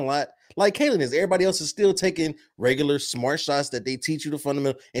parking lot like Caitlin is. Everybody else is still taking regular smart shots that they teach you the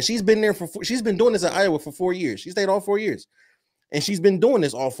fundamental. And she's been doing this at Iowa for 4 years. She stayed all 4 years, and she's been doing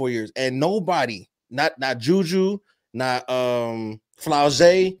this all 4 years. And nobody, not Juju, not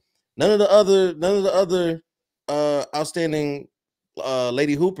Flauget, none of the other outstanding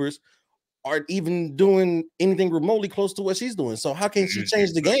Lady Hoopers are even doing anything remotely close to what she's doing. So how can she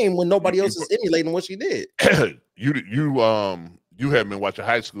change the game when nobody else is emulating what she did? You have been watching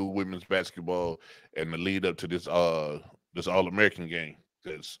high school women's basketball and the lead up to this All-American game.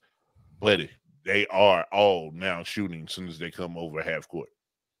 Because they are all now shooting as soon as they come over half court.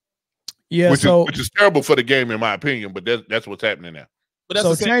 Yeah, which is terrible for the game in my opinion, but that's what's happening now. But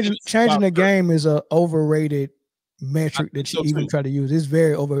that's changing the game is a overrated metric that you even try to use. It's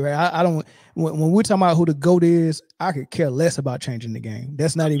very overrated. I don't. When we're talking about who the GOAT is, I could care less about changing the game.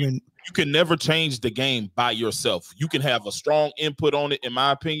 That's not even. You can never change the game by yourself. You can have a strong input on it, in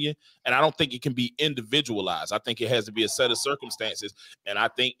my opinion, and I don't think it can be individualized. I think it has to be a set of circumstances, and I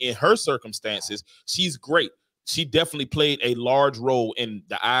think in her circumstances, she's great. She definitely played a large role in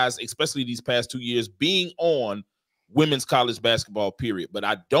the eyes, especially these past 2 years, being on women's college basketball, period. But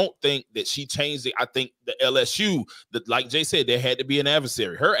I don't think that she changed it. I think the LSU, that, like Jay said, there had to be an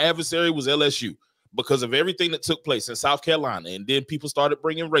adversary. Her adversary was LSU because of everything that took place in South Carolina. And then people started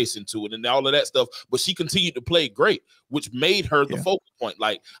bringing race into it and all of that stuff. But she continued to play great, which made her the focal point.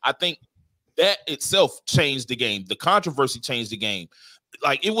 Like, I think that itself changed the game. The controversy changed the game.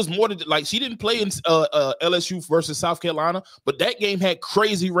 Like, it was more than, like, she didn't play in LSU versus South Carolina, but that game had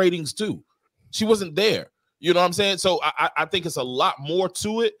crazy ratings too. She wasn't there. You know what I'm saying? So I think it's a lot more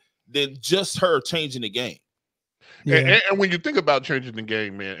to it than just her changing the game. Yeah. And when you think about changing the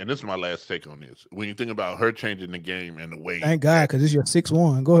game, man, and this is my last take on this, when you think about her changing the game and the way. Thank God, because it's your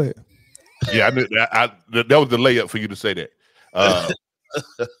 6-1. Go ahead. Yeah, I knew that was the layup for you to say that.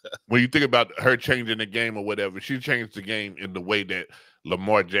 When you think about her changing the game or whatever, she changed the game in the way that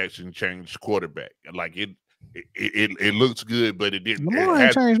Lamar Jackson changed quarterback. Like it looks good, but it didn't. Lamar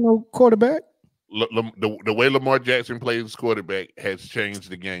ain't changed no quarterback. The way Lamar Jackson plays quarterback has changed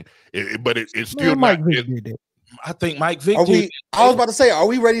the game, but it's still Mike not. Vick did that. I think Mike Vick. I was about to say, are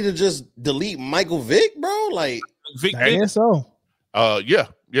we ready to just delete Michael Vick, bro? Like, Vic, I guess so. Yeah,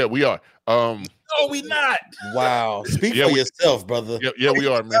 we are. No, we not. Wow. Speak for yourself, brother. Yeah, we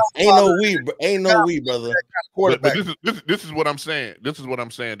are, man. Ain't no we, brother. But this is what I'm saying. This is what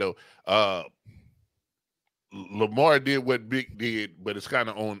I'm saying though. Lamar did what Vic did, but it's kind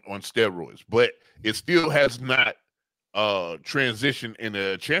of on steroids. But it still has not transitioned in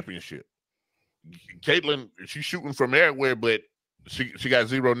a championship. Caitlin, she's shooting from everywhere, but she got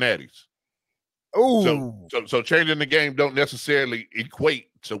 0 natties. Oh, so changing the game don't necessarily equate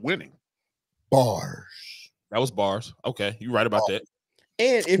to winning. Bars. That was bars. Okay, you're right about that.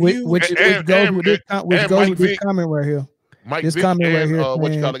 And if which goes with this comment right here. Mike this Vick comment and, right here.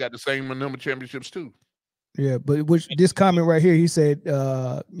 what you call it, got the same number of championships too. Yeah, but this comment right here, he said,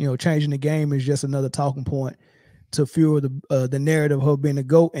 changing the game is just another talking point to fuel the narrative of her being a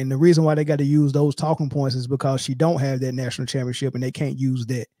GOAT. And the reason why they got to use those talking points is because she don't have that national championship, and they can't use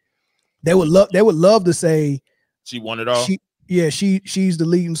that. They would love to say she won it all. She's the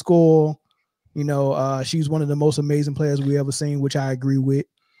leading scorer. She's one of the most amazing players we ever seen, which I agree with.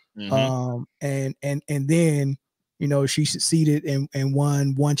 Mm-hmm. And then she succeeded and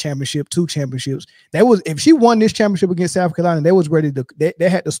won 1 championship, 2 championships. That was, if she won this championship against South Carolina, they was ready to. They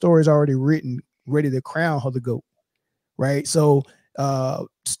had the stories already written, ready to crown her the GOAT, right? So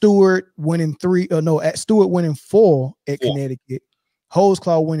Stewart winning 3, Stewart winning 4 at Connecticut,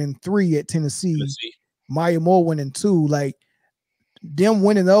 Holesclaw winning 3 at Tennessee. Maya Moore winning 2. Like them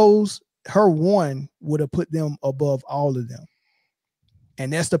winning those, her 1 would have put them above all of them.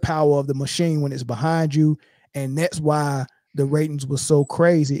 And that's the power of the machine when it's behind you. And that's why the ratings was so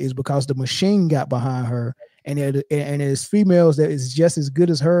crazy, is because the machine got behind her. And there's females that is just as good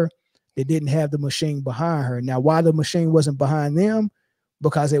as her that didn't have the machine behind her. Now, why the machine wasn't behind them?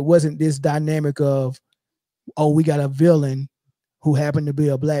 Because it wasn't this dynamic of, oh, we got a villain who happened to be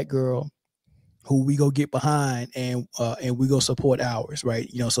a black girl who we go get behind and we go support ours,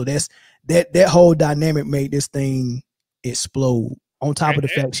 right? So that's that whole dynamic made this thing explode. On top of the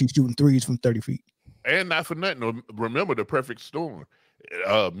fact she's shooting threes from 30 feet. And not for nothing, remember the perfect storm.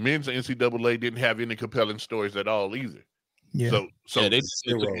 Men's NCAA didn't have any compelling stories at all either. Yeah. So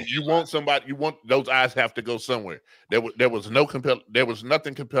you want somebody, those eyes have to go somewhere. There was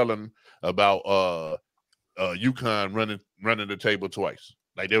nothing compelling about UConn running the table twice.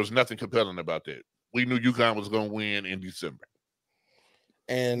 Like there was nothing compelling about that. We knew UConn was going to win in December.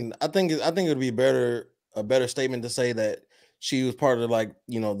 And I think it would be a better statement to say that she was part of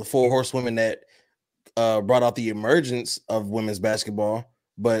the 4 horsewomen that brought out the emergence of women's basketball.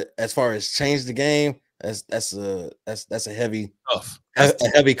 But as far as change the game, that's a heavy claim. That's a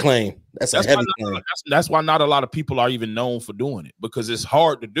heavy claim. That's why not a lot of people are even known for doing it, because it's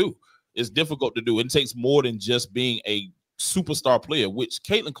hard to do. It's difficult to do. It takes more than just being a superstar player, which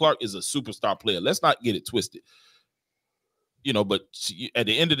Caitlin Clark is a superstar player. Let's not get it twisted. But at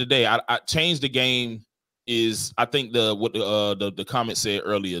the end of the day, I changed the game. Is I think the comment said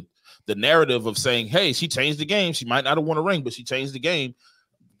earlier, the narrative of saying, hey, she changed the game. She might not have won a ring, but she changed the game.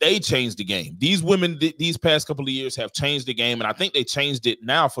 They changed the game. These women, these past couple of years have changed the game. And I think they changed it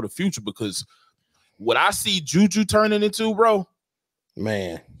now for the future, because what I see Juju turning into, bro,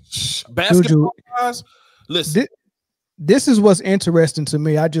 man, basketball guys, listen. This is what's interesting to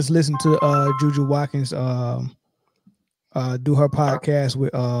me. I just listened to Juju Watkins do her podcast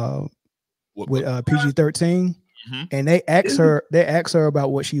with PG-13, and they asked her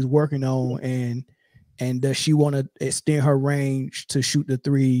about what she's working on, and does she want to extend her range to shoot the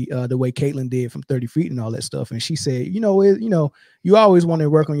 3 the way Caitlin did from 30 feet and all that stuff. And she said, you always want to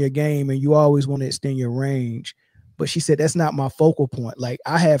work on your game and you always want to extend your range, but she said that's not my focal point. Like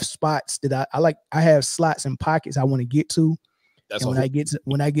I have spots that I like. I have slots and pockets I want to get to. And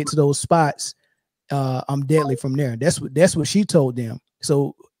when I get to those spots, I'm deadly from there. That's what she told them.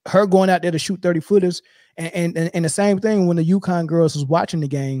 So her going out there to shoot 30-footers, and the same thing when the UConn girls was watching the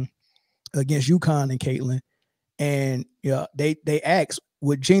game against UConn and Caitlin, and they asked,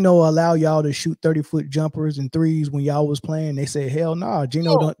 would Gino allow y'all to shoot 30-foot jumpers and threes when y'all was playing? They said, hell no, nah,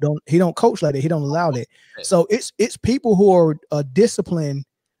 Gino don't coach like that. He don't allow that. So it's people who are disciplined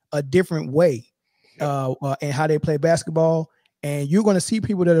a different way and how they play basketball. And you're going to see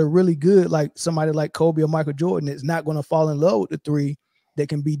people that are really good, like somebody like Kobe or Michael Jordan, that's not going to fall in love with the 3 that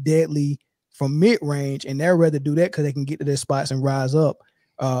can be deadly from mid-range, and they'd rather do that because they can get to their spots and rise up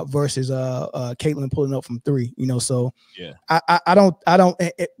versus Caitlin pulling up from 3. So yeah, I don't.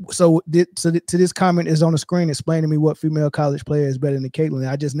 So to this comment is on the screen explaining to me what female college player is better than Caitlin.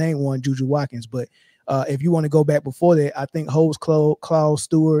 I just named one, Juju Watkins, but if you want to go back before that, I think Holesclaw,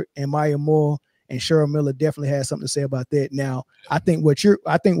 Stewart, and Maya Moore and Cheryl Miller definitely has something to say about that. Now, I think what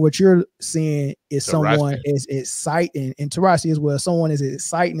you're seeing is someone as exciting, and Tarasi as well, someone as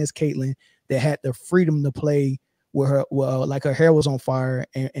exciting as Caitlin that had the freedom to play with her, like her hair was on fire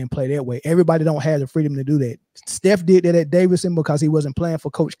and play that way. Everybody don't have the freedom to do that. Steph did that at Davidson because he wasn't playing for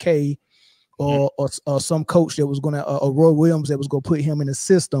Coach K or some coach that was gonna Roy Williams that was gonna put him in a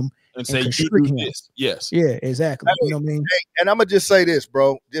system and say you do this. Yes. Yeah, exactly. Hey, you know what I mean? Hey, and I'm gonna just say this,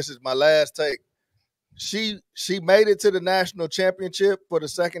 bro. This is my last take. She made it to the national championship for the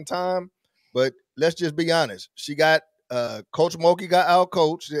second time, but let's just be honest. She got Coach Mulkey got out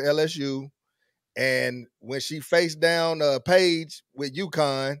coached at LSU. And when she faced down Paige with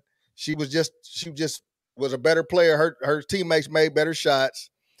UConn, she just was a better player. Her teammates made better shots.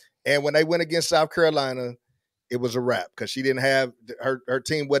 And when they went against South Carolina, it was a wrap because she didn't have her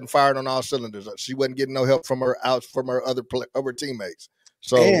team wasn't firing on all cylinders. She wasn't getting no help from her other teammates.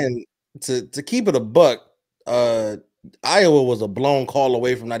 So and to keep it a buck, Iowa was a blown call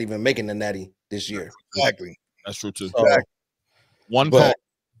away from not even making the Natty this year. Exactly, that's true too. So, exactly. One call.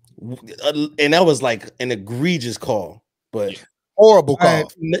 And that was like an egregious call, but horrible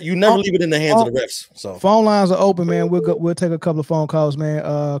call. You never leave it in the hands of the refs. So phone lines are open, man. We'll take a couple of phone calls, man.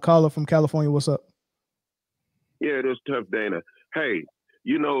 Caller from California, what's up? Yeah, it was tough, Dana. Hey,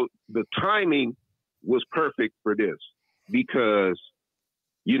 the timing was perfect for this because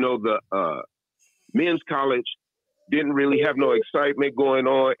the men's college didn't really have no excitement going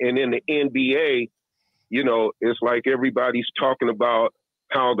on, and in the NBA, it's like everybody's talking about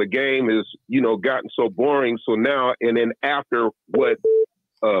how the game is, gotten so boring. So now, and then after what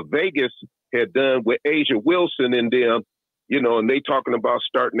Vegas had done with Asia Wilson and them, and they talking about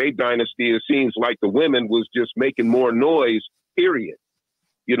starting a dynasty, it seems like the women was just making more noise, period,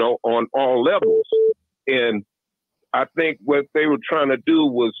 on all levels. And I think what they were trying to do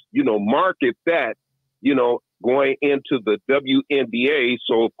was, market that, going into the WNBA.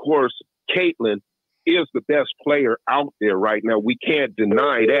 So, of course, Caitlin is the best player out there right now. We can't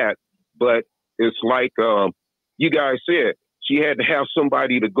deny that, but it's like you guys said, she had to have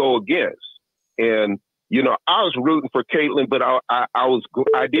somebody to go against. And, I was rooting for Caitlin, but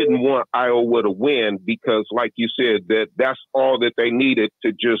I didn't want Iowa to win because, like you said, that's all that they needed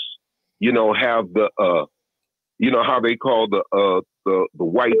to just, have the, how they call the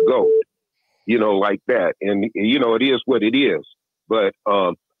white goat, like that. And, it is what it is. But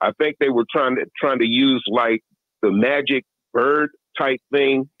I think they were trying to use like the magic bird type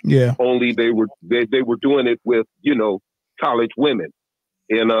thing. Yeah. Only they were doing it with, college women.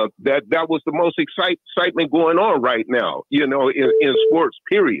 And that was the most excitement going on right now, in sports,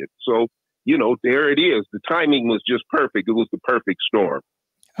 period. So, there it is. The timing was just perfect. It was the perfect storm.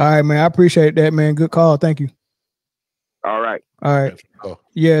 All right, man. I appreciate that, man. Good call. Thank you. All right. All right.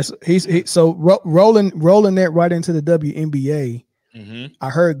 Yes. So rolling that right into the WNBA. Mm-hmm. I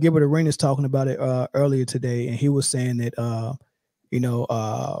heard Gilbert Arenas talking about it earlier today, and he was saying that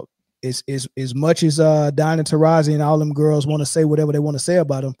as much as Diana Taurasi and all them girls want to say whatever they want to say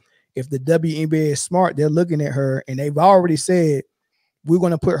about them, if the WNBA is smart, they're looking at her and they've already said we're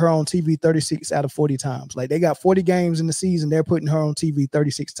going to put her on TV 36 out of 40 times. Like they got 40 games in the season, they're putting her on TV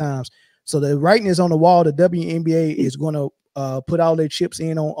 36 times. So the writing is on the wall. The WNBA is going to put all their chips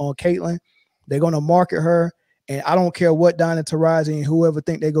in on Caitlin. They're going to market her. And I don't care what Diana Taurasi and whoever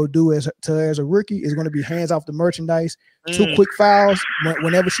think they go do as a rookie is going to be hands off the merchandise. 2 quick fouls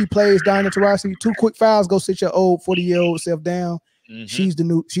whenever she plays Diana Taurasi. 2 quick fouls. Go sit your old 40-year-old self down. Mm-hmm. She's the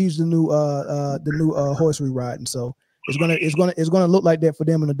new horse we riding. So it's gonna look like that for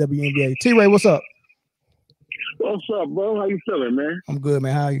them in the WNBA. T-Ray, what's up? What's up, bro? How you feeling, man? I'm good,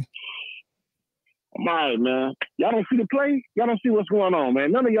 man. How are you? I'm all right, man. Y'all don't see the play? Y'all don't see what's going on,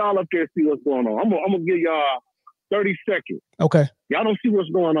 man. None of y'all up there see what's going on. I'm gonna give y'all 30 seconds. Okay. Y'all don't see what's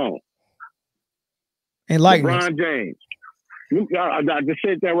going on. Enlighten LeBron James. I just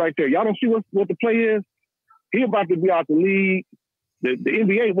said that right there. Y'all don't see what the play is? He about to be out the league. The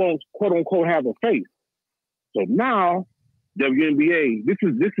NBA won't, quote unquote, have a face. So now, WNBA, this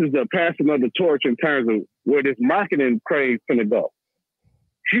is the passing of the torch in terms of where this marketing craze finna go.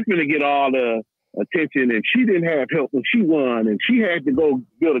 She's gonna get all the attention, and she didn't have help when she won, and she had to go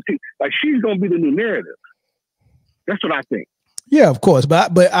build a team. Like she's gonna be the new narrative. That's what I think. Yeah, of course,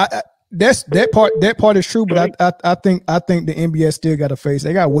 but I that part is true. But I think the NBA still got a face.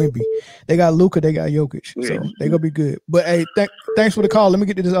 They got Wemby, they got Luka, they got Jokic, so they gonna be good. But hey, thanks for the call. Let me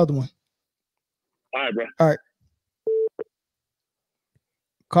get to this other one. All right, bro. All right.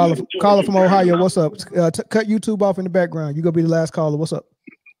 Caller from Ohio, what's up? Cut YouTube off in the background. You gonna be the last caller. What's up?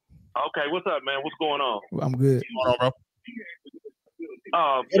 Okay, what's up, man? What's going on? I'm good. What's going on, bro?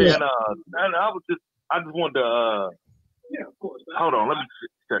 And I just wanted to hold on, let me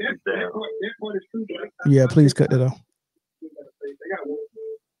shut this down. Yeah, please cut that off.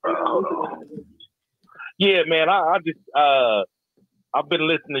 Yeah, man, I just I've been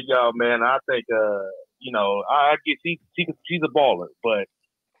listening to y'all, man. I think you know, I get she's a baller, but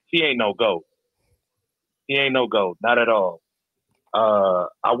she ain't no GOAT. She ain't no GOAT, not at all.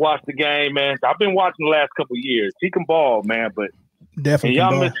 I watched the game, man. I've been watching the last couple of years. She can ball, man, but definitely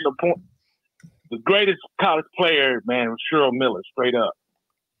y'all missing the point. The greatest college player, man, was Cheryl Miller, straight up.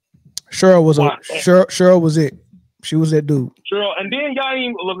 Cheryl was it. She was that dude. Cheryl, and then y'all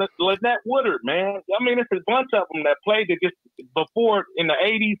even Lynette Woodard, man. I mean, it's a bunch of them that played it just before in the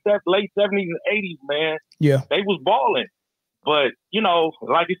 80s, late 70s and 80s, man. Yeah. They was balling. But, you know,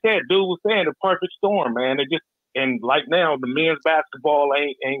 like you said, dude was saying the perfect storm, man. It just, and like now, the men's basketball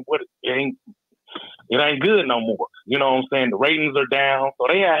ain't good no more. You know what I'm saying? The ratings are down. So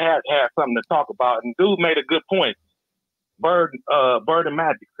they had something to talk about. And dude made a good point. Bird and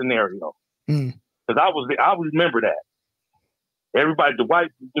Magic scenario. Because I remember that. Everybody, the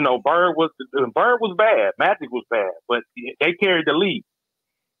white, you know, Bird was bad. Magic was bad. But they carried the lead.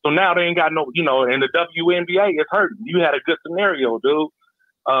 So now they ain't got no, you know, and the WNBA is hurting. You had a good scenario, dude.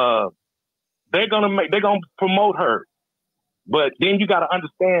 They're gonna promote her. But then you gotta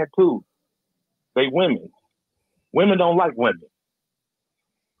understand too, they women. Women don't like women.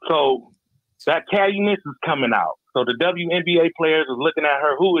 So that cattiness is coming out. So the WNBA players is looking at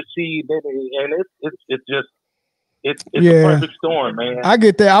her, who is she? And it's a perfect storm, man. I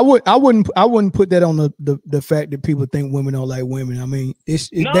get that. I wouldn't put that on the fact that people think women don't like women. I mean,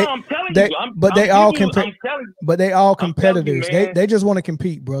 I'm telling you. But they all competitors. They just want to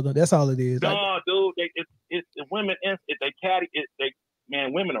compete, brother. That's all it is. No, dude, it's women. They catty.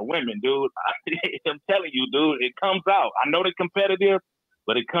 Man, women are women, dude. I'm telling you, dude. It comes out. I know they're competitive,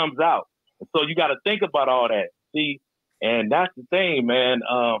 but it comes out. So you got to think about all that. See, and that's the thing, man.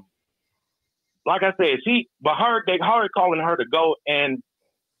 Like I said, they calling her to go, and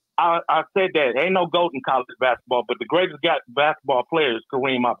I said that ain't no GOAT in college basketball, but the greatest basketball player is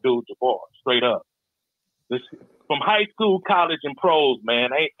Kareem Abdul-Jabbar, straight up. From high school, college, and pros,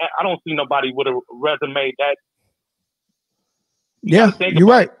 man, I don't see nobody with a resume that. Yeah, you're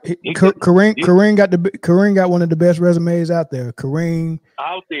right. Kareem got one of the best resumes out there. Kareem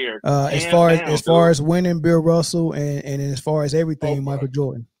out there, as far as winning, Bill Russell, and as far as everything, Michael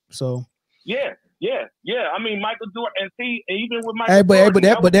Jordan. So. Yeah. I mean, Michael Jordan, and see, even with Michael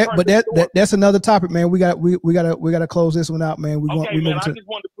Jordan, that's another topic, man. We gotta close this one out, man. I just wanted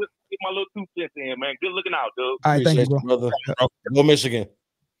to get my little 2 cents in, man. Good looking out, dude. All right, thank you, bro. Brother. Go Michigan.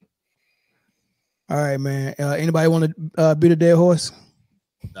 All right, man. Anybody want to beat a dead horse?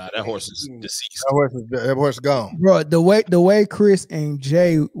 Nah, that horse is deceased. That horse is gone, bro. The way Chris and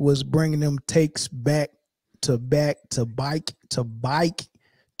Jay was bringing them takes back to bike.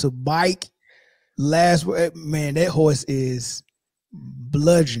 Last man, that horse is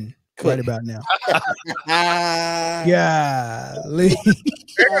bludgeon right about now. Golly.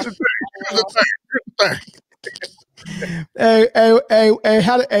 Hey,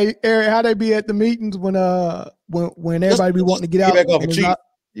 how they be at the meetings when everybody be wanting to get out?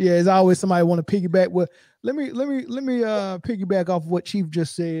 It's always somebody want to piggyback. Well, let me piggyback off what Chief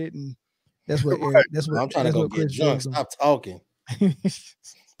just said, and that's what I'm trying to go get drunk. Stop talking.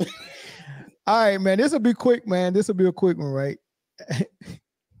 All right, man. This will be quick, man. This will be a quick one, right?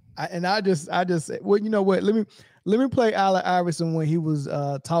 I just well, you know what? Let me play Allen Iverson when he was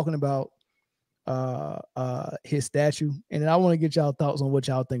talking about his statue, and then I want to get y'all thoughts on what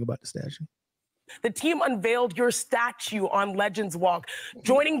y'all think about the statue. The team unveiled your statue on Legends Walk,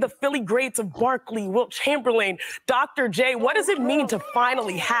 joining the Philly greats of Barkley, Wilt Chamberlain, Dr. J. What does it mean to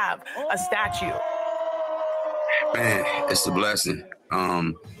finally have a statue? Man, it's a blessing.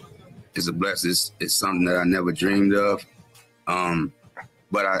 It's a blessing. It's something that I never dreamed of.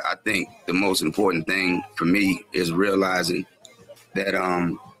 But I think the most important thing for me is realizing that I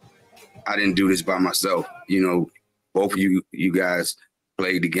didn't do this by myself. You know, both of you guys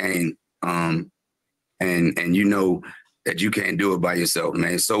played the game. And you know that you can't do it by yourself,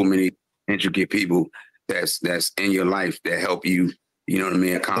 man. So many intricate people that's in your life that help you, you know what I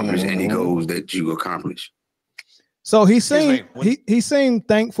mean, accomplish any goals that you accomplish. So he seemed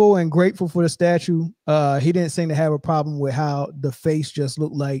thankful and grateful for the statue. He didn't seem to have a problem with how the face just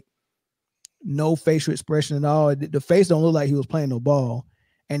looked like no facial expression at all. The face don't look like he was playing no ball.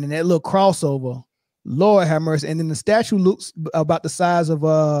 And then that little crossover, Lord have mercy. And then the statue looks about the size of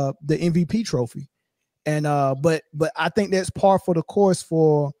the MVP trophy. And but I think that's par for the course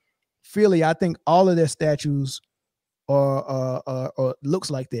for Philly. I think all of their statues or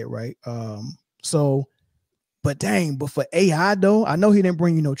looks like that, right? So, but dang, but for AI though, I know he didn't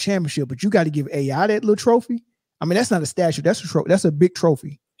bring you no championship, but you got to give AI that little trophy. I mean, that's not a statue, that's a big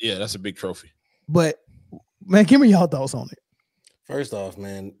trophy. Yeah, that's a big trophy. But man, give me y'all thoughts on it. First off,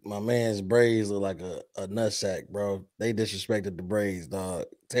 man, my man's braids look like a nutsack, bro. They disrespected the braids, dog.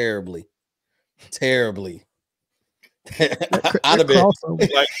 Terribly. I'd have been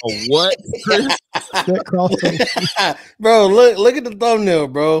like a what? Bro, look at the thumbnail,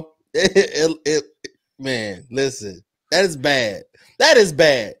 bro. Man, listen, that is bad. That is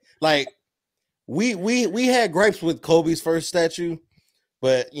bad. Like we had gripes with Kobe's first statue,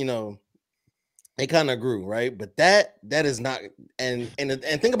 but you know, it kind of grew, right? But that is not, and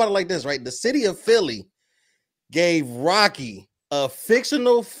think about it like this, right? The city of Philly gave Rocky, a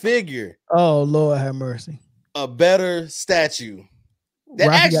fictional figure, oh Lord have mercy, a better statue that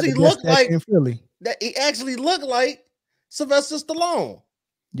Rocky actually looked like in Philly. That he actually looked like Sylvester Stallone.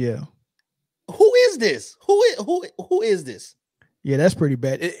 Yeah. Who is this? Who is this? Yeah, that's pretty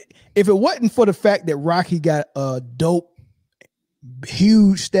bad. If it wasn't for the fact that Rocky got a dope,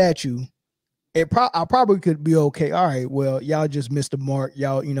 huge statue, I probably could be okay. All right, well, y'all just missed the mark.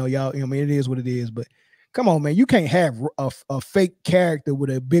 Y'all, I mean, it is what it is. But come on, man, you can't have a fake character with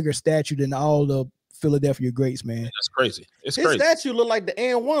a bigger statue than all the Philadelphia greats, man. That's crazy. It's His crazy. statue looked like the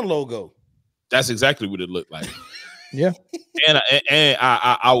N1 logo. That's exactly what it looked like. Yeah, and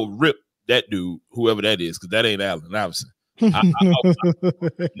I would rip that dude, whoever that is, because that ain't Allen Iverson. You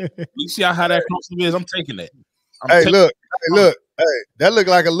see how that close is? I'm taking that. Look, that look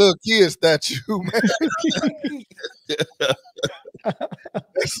like a little kid statue, man.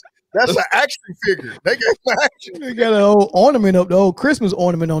 That's an action figure. They got an old ornament up, the old Christmas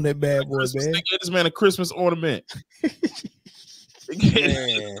ornament on that bad boy, man. They get this man a Christmas ornament.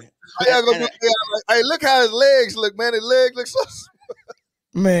 Man. Hey, look how his legs look, man. His legs look so.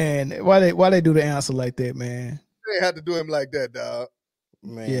 Man, why they do the answer like that, man? They had to do him like that, dog.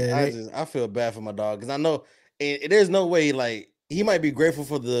 Man, yeah, I feel bad for my dog because I know there's no way, like, he might be grateful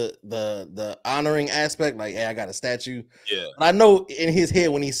for the honoring aspect, like, hey, I got a statue. Yeah, but I know in his head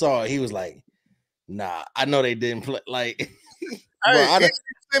when he saw it, he was like, nah, I know they didn't play. Like, he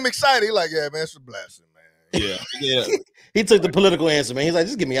seemed excited. He like, yeah, man, it's a blessing, man. Yeah. He took the political answer, man. He's like,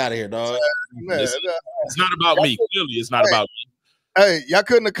 just get me out of here, dog. It's not about me. Clearly, it's not about me. Hey, y'all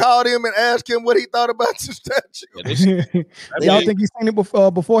couldn't have called him and asked him what he thought about the statue. Y'all think he's seen it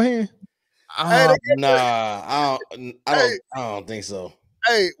beforehand? Nah, I don't think so.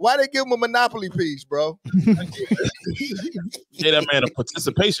 Hey, why they give him a Monopoly piece, bro? Get that man a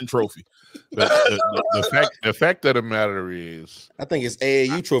participation trophy. The fact of the matter is, I think his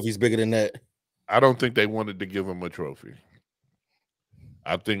AAU trophy's bigger than that. I don't think they wanted to give him a trophy.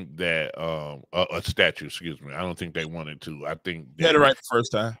 I think that a statue, excuse me. I don't think they wanted to. I think you had it right the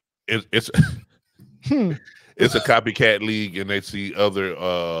first time. It's it's a copycat league, and they see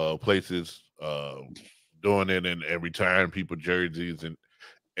other places doing it and retiring people jerseys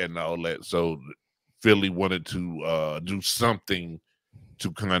and all that. So Philly wanted to do something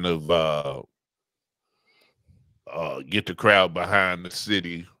to kind of get the crowd behind the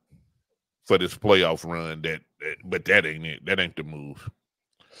city for this playoff run. But that ain't it. That ain't the move.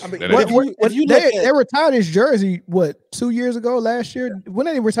 I mean, they retired his jersey, what, 2 years ago, last year? When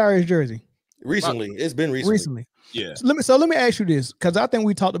did they retire his jersey? Recently. It's been recently. Yeah. So let me ask you this, because I think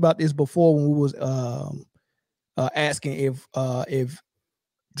we talked about this before when we was asking if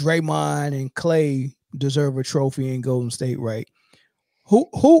Draymond and Clay deserve a trophy in Golden State, right?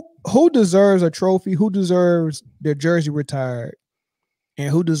 Who deserves a trophy? Who deserves their jersey retired? And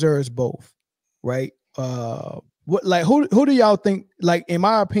who deserves both? Right? Who do y'all think? Like, in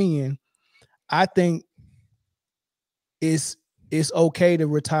my opinion, I think it's okay to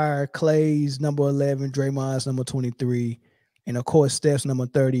retire Clay's number 11, Draymond's number 23, and of course Steph's number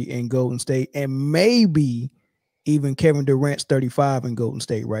 30 in Golden State, and maybe even Kevin Durant's 35 in Golden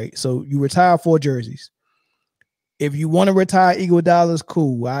State, right? So you retire 4 jerseys. If you want to retire Iguodala's,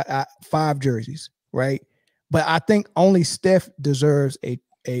 cool. I 5 jerseys, right? But I think only Steph deserves a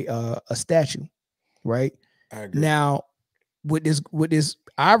statue, right? I agree. Now, with this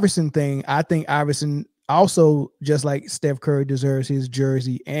Iverson thing, I think Iverson also, just like Steph Curry, deserves his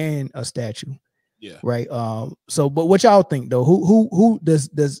jersey and a statue. Yeah. Right. So, but what y'all think though? Who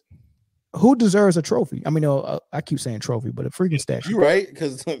deserves a trophy? I mean, I keep saying trophy, but a freaking statue. You right?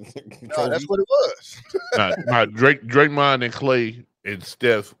 Because no, that's what it was. Draymond and Clay and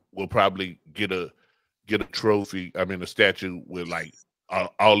Steph will probably get a trophy. I mean, a statue with like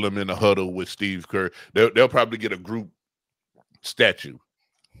all of them in a huddle with Steve Kerr. They'll probably get a group statue,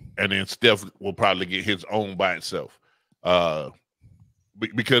 and then Steph will probably get his own by itself.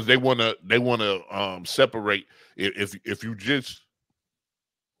 because they want to separate. If you just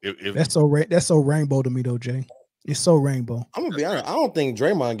if that's so rainbow to me though, Jay. It's so rainbow. I'm gonna be honest. I don't think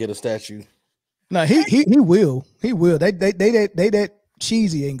Draymond get a statue. No, he will. He will. They that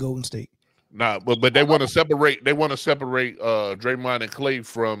cheesy in Golden State. Nah, but they want to separate. They want to separate Draymond and Clay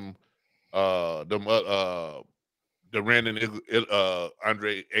from Durant and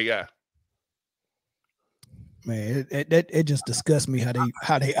Andre AI. Man, it just disgusts me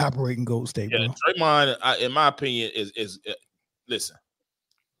how they operate in Golden State. Yeah, bro. Draymond, in my opinion, is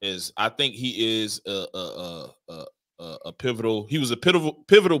I think he is a pivotal. He was a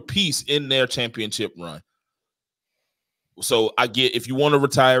pivotal piece in their championship run. So I get if you want to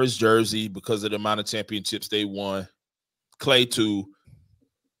retire his jersey because of the amount of championships they won, Clay too.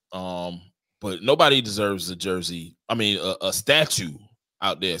 But nobody deserves a jersey. I mean, a statue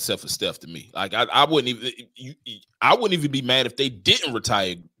out there except for Steph to me. Like I wouldn't even be mad if they didn't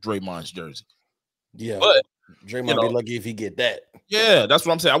retire Draymond's jersey. Yeah, but Draymond be lucky if he get that. Yeah, that's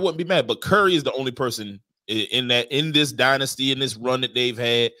what I'm saying. I wouldn't be mad, but Curry is the only person in this dynasty, in this run that they've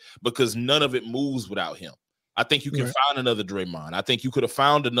had, because none of it moves without him. I think you can find another Draymond. I think you could have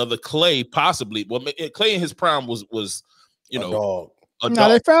found another Clay, possibly. Well, Clay in his prime was a dog. No,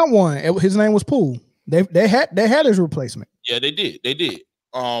 they found one. His name was Poole. They had his replacement. Yeah, they did.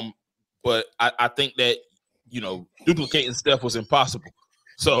 But I think that duplicating Steph was impossible.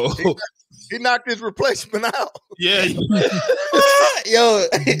 So he knocked his replacement out. Yeah. Yo,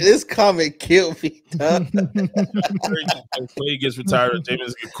 this comment killed me. Clay gets retired.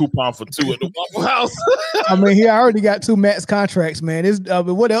 James gets a coupon for 2 at the Waffle House. I mean, he already got 2 max contracts, man.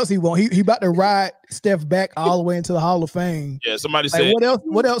 But what else he want? He about to ride Steph back all the way into the Hall of Fame. Yeah, somebody said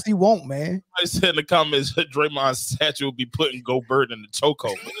what else he want, man? Somebody said in the comments that Draymond's statue will be putting Gobert in the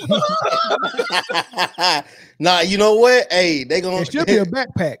chokehold. Nah, you know what? Hey, they gonna it should be a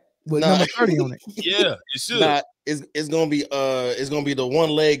backpack with number 30 on it. Yeah, it should. Nah, it's gonna be the one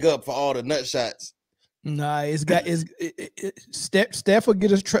leg up for all the nut shots. Nah, Steph will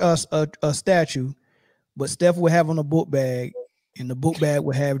get a statue, but Steph will have on a book bag, and the book bag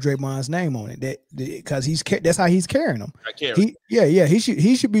will have Draymond's name on it. Because that's how he's carrying them. He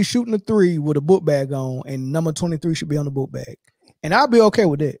should be shooting a 3 with a book bag on, and number 23 should be on the book bag, and I'll be okay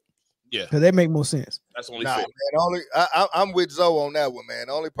with that. Yeah, because that make more sense. That's only fair. Man, I'm with Zoe on that one, man.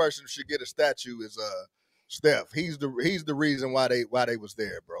 The only person who should get a statue is Steph. He's the reason why they was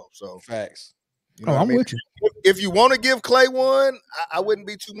there, bro. So facts. You know I'm with you. If you want to give Clay one, I wouldn't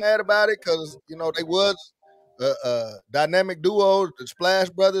be too mad about it because they was a dynamic duo, the Splash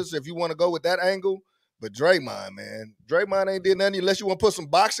Brothers. If you want to go with that angle, but Draymond, man, Draymond ain't did nothing unless you want to put some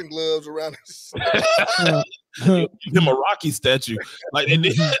boxing gloves around his. Give him a Rocky statue, like they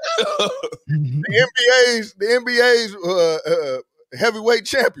did. the NBA's heavyweight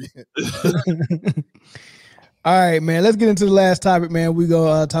champion. All right, man. Let's get into the last topic, man. We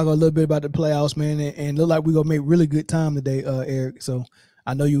go talk a little bit about the playoffs, man, and look like we're gonna make really good time today, Eric. So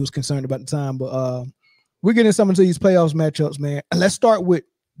I know you was concerned about the time, but we're getting some into these playoffs matchups, man. Let's start with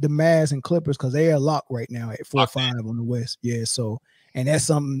the Mavs and Clippers because they are locked right now at 4-5 on the West. Yeah, so and that's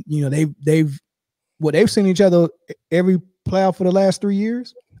something they've seen each other every playoff for the last 3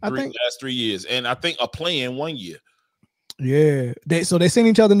 years. I think last 3 years, and I think a play in 1 year. Yeah, they seen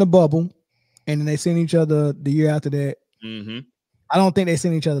each other in the bubble, and then they seen each other the year after that. Mm-hmm. I don't think they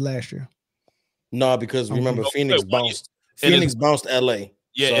seen each other last year. No, because remember Phoenix bounced. Phoenix bounced LA.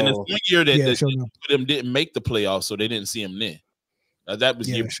 Yeah, so, and it's 1 year that them didn't make the playoffs, so they didn't see him then. That was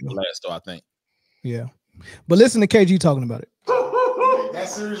year last, though, I think. Yeah, but listen to KG talking about it. That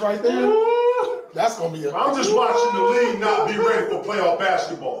series right there, that's gonna be. I'm just watching the league not be ready for playoff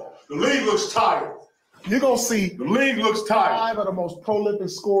basketball. The league looks tired. You're gonna see the league looks tired. 5 of the most prolific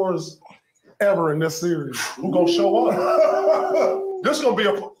scorers ever in this series. Who gonna show up? This gonna be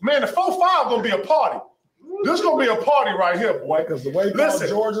the 4-5 gonna be a party. This gonna be a party right here, boy. Because the way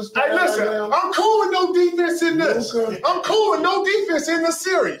Georgia's playing I'm cool with no defense in this. I'm cool with no defense in this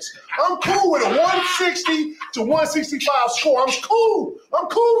series. I'm cool with a 160 to 165 score. I'm cool. I'm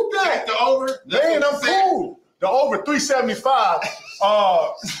cool with that. The over, man, I'm cool. The over 375.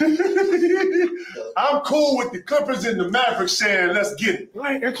 I'm cool with the Clippers and the Mavericks saying, let's get it.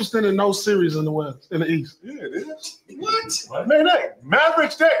 I ain't interested in no series in the West, in the East. Yeah, it is. What? Man, that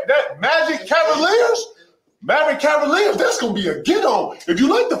Mavericks, that Magic Cavaliers, that's going to be a get-on. If you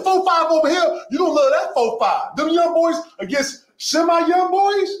like the 4-5 over here, you're going to love that 4-5. Them young boys against semi-young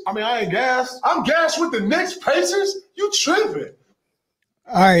boys, I mean, I ain't gassed. I'm gassed with the Knicks, Pacers. You tripping.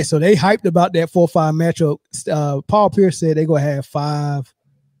 All right, so they hyped about that 4-5 matchup. Paul Pierce said they're going to have 5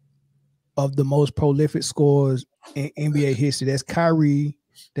 of the most prolific scorers in NBA history. That's Kyrie,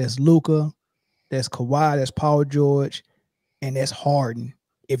 that's Luka, that's Kawhi, that's Paul George, and that's Harden.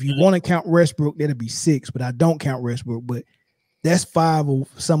 If you want to count Westbrook, that'll be 6, but I don't count Westbrook. But that's 5 of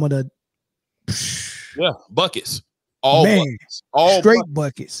some of the buckets. All buckets. All straight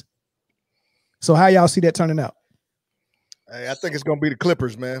buckets. So how y'all see that turning out? Hey, I think it's gonna be the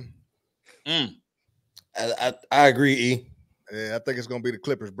Clippers, man. I agree, E. Yeah, I think it's gonna be the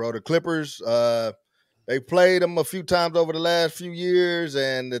Clippers, bro. The Clippers, they played them a few times over the last few years,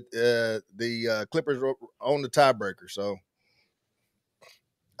 and the Clippers own the tiebreaker. So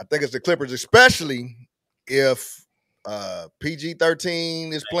I think it's the Clippers, especially if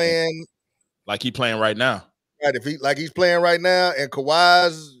PG-13 is playing like he's playing right now. Right, if he's playing right now, and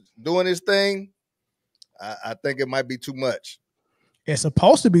Kawhi's doing his thing, I think it might be too much. It's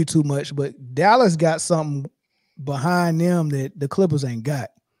supposed to be too much, but Dallas got something behind them that the Clippers ain't got.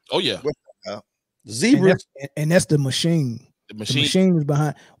 Oh yeah, Zebra, and that's the machine. The machine. The machine is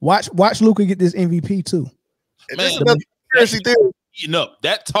behind. Watch Luka get this MVP too. Man, heating up.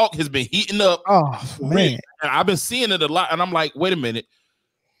 That talk has been heating up. Oh man, and I've been seeing it a lot, and I'm like, wait a minute.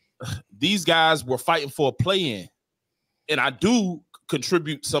 These guys were fighting for a play-in, and I do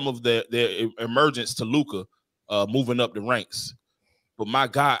contribute some of their emergence to Luka moving up the ranks. But my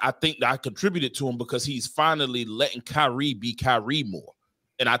God, I think that I contributed to him because he's finally letting Kyrie be Kyrie more.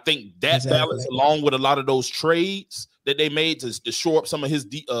 And I think that balance, along with a lot of those trades that they made to shore up some of his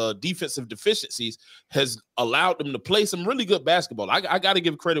defensive deficiencies, has allowed them to play some really good basketball. I got to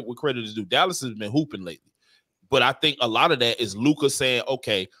give credit where credit is due. Dallas has been hooping lately. But I think a lot of that is Luka saying,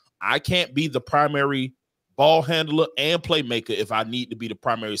 okay, I can't be the primary ball handler and playmaker if I need to be the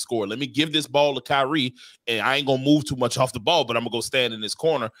primary scorer. Let me give this ball to Kyrie, and I ain't gonna move too much off the ball, but I'm gonna go stand in this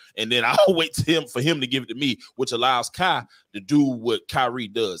corner, and then I'll wait for him to give it to me, which allows Kai to do what Kyrie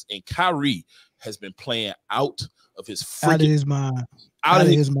does. And Kyrie has been playing out of his mind. Out of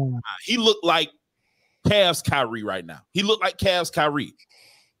his mind. He looked like Cavs Kyrie right now. He looked like Cavs Kyrie.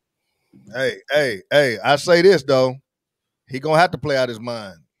 Hey! I say this though, he gonna have to play out his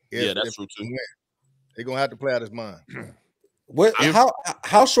mind. That's true too. He's gonna have to play out his mind.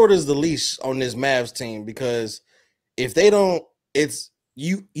 How short is the leash on this Mavs team? Because if they don't, it's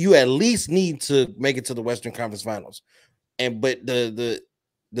you at least need to make it to the Western Conference Finals. But the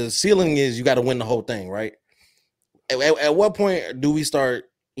ceiling is you got to win the whole thing, right? At what point do we start,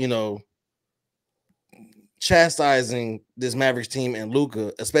 chastising this Mavericks team and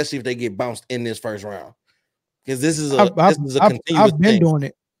Luka, especially if they get bounced in this first round? Because this is a continuous I've been thing. Doing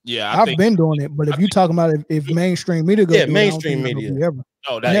it. Yeah, I've been doing it, but if you're talking about if mainstream media goes, mainstream media,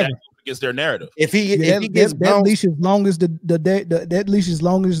 that against their narrative. If he gets that leash as long as the day, that leash as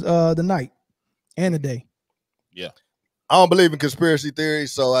long as the night and the day. Yeah, I don't believe in conspiracy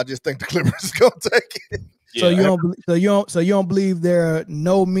theories, so I just think the Clippers is gonna take it. So you don't believe there are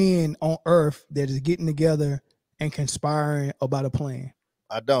no men on earth that is getting together and conspiring about a plan.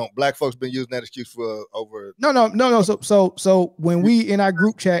 I don't. Black folks been using that excuse for over. No. So when we in our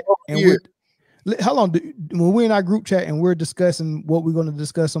group chat and when we're in our group chat and we're discussing what we're going to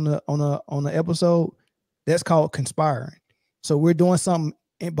discuss on the episode, that's called conspiring. So we're doing something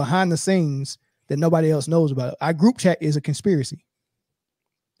behind the scenes that nobody else knows about. Our group chat is a conspiracy.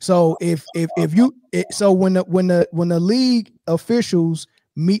 So when the league officials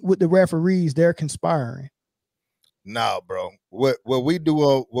meet with the referees, they're conspiring. Nah, bro. What we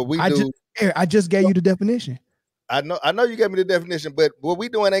do? I just gave you the definition. I know you gave me the definition, but what we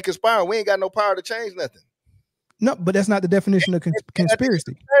doing ain't conspiring. We ain't got no power to change nothing. No, but that's not the definition of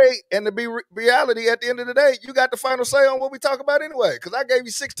conspiracy. And to be reality, at the end of the day, you got the final say on what we talk about anyway. Because I gave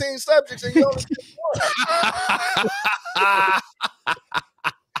you 16 subjects and you only gave one.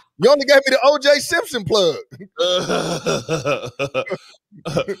 You only gave me the O.J. Simpson plug.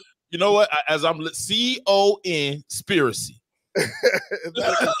 You know what? As I'm conspiracy.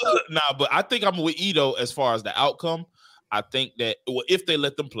 Nah, but I think I'm with Ito as far as the outcome. I think that if they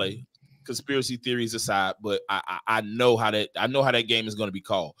let them play, conspiracy theories aside, but I know how that game is going to be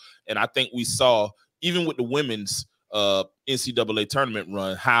called, and I think we saw even with the women's NCAA tournament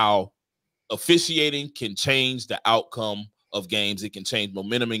run how officiating can change the outcome of games. It can change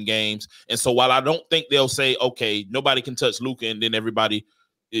momentum in games, and so while I don't think they'll say, okay, nobody can touch Luka, and then everybody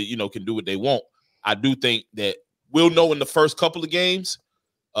can do what they want, I do think that we'll know in the first couple of games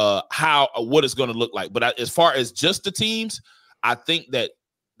what it's going to look like. But as far as just the teams, I think that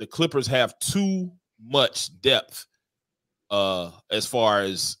the Clippers have too much depth As far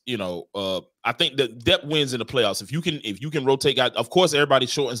as I think that depth wins in the playoffs. If you can rotate guys, of course everybody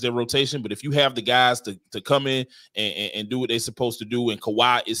shortens their rotation, but if you have the guys to come in and do what they're supposed to do, and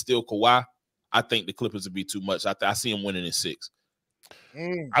Kawhi is still Kawhi, I think the Clippers would be too much. I see them winning in 6.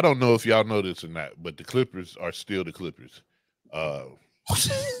 I don't know if y'all know this or not, but the Clippers are still the Clippers.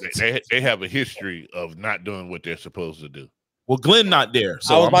 They have a history of not doing what they're supposed to do. Well, Glenn not there,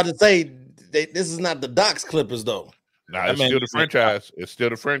 so I was about to say this is not the Doc's Clippers though. Nah, it's still the franchise. It's still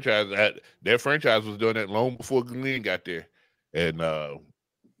the franchise. Their franchise was doing that long before Glenn got there, and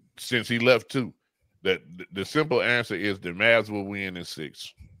since he left too. That the simple answer is the Mavs will win in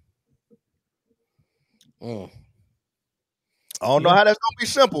 6. I don't know how that's gonna be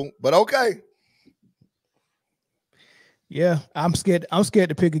simple, but okay. Yeah, I'm scared. I'm scared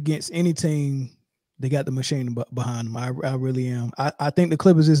to pick against any team. They got the machine behind them. I really am. I think the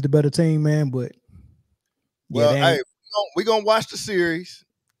Clippers is the better team, man. But well, hey, we're gonna watch the series,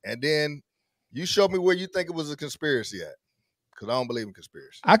 and then you show me where you think it was a conspiracy at, because I don't believe in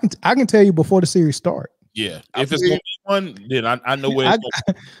conspiracy. I can tell you before the series start. Yeah, if it's going to be one, then I know where it's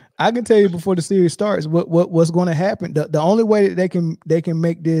going. I can tell you before the series starts what's going to happen. The only way that they can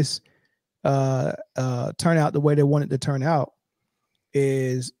make this turn out the way they want it to turn out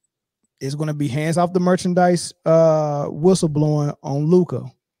is going to be hands off the merchandise whistleblowing on Luka.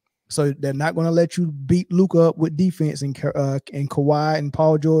 So they're not going to let you beat Luka up with defense and Kawhi and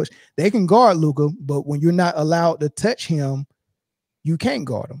Paul George. They can guard Luka, but when you're not allowed to touch him, you can't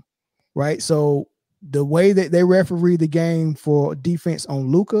guard him, right? So the way that they referee the game for defense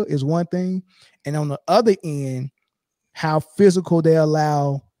on Luka is one thing, and on the other end, how physical they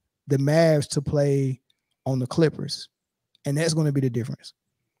allow the Mavs to play on the Clippers, and that's going to be the difference.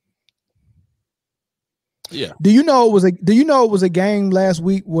 Yeah. Do you know it was a game last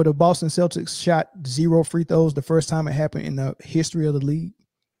week where the Boston Celtics shot 0 free throws, the first time it happened in the history of the league?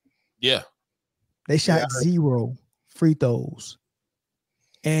 Yeah. They shot 0 free throws.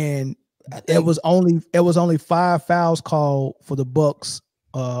 And it was only 5 fouls called for the Bucks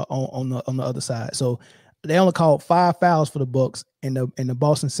on the other side. So they only called 5 fouls for the Bucks, and the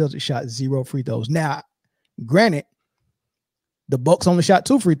Boston Celtics shot 0 free throws. Now, granted, the Bucks only shot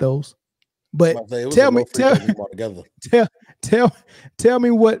 2 free throws. But tell me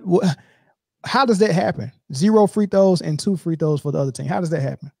what how does that happen? 0 free throws and 2 free throws for the other team. How does that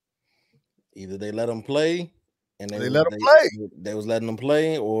happen? Either they let them play, and they let them play. They was letting them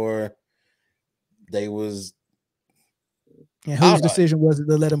play, or they was. And whose decision was it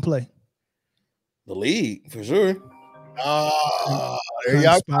to let them play? The league, for sure.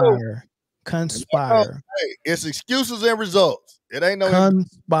 Conspire. Hey, it's excuses and results. It ain't no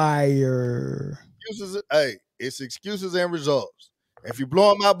conspire. Excuses. Hey, it's excuses and results. If you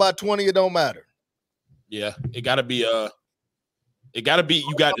blow them out by 20, it don't matter. Yeah, it gotta be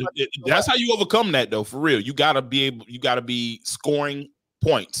that's how you overcome that though, for real. You gotta be scoring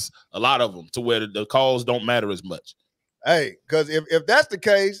points, a lot of them, to where the calls don't matter as much. Hey, because if that's the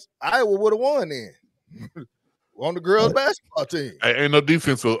case, Iowa would have won then. On the girls' basketball team. Ain't no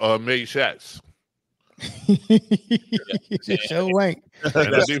defense for made shots. Sure ain't.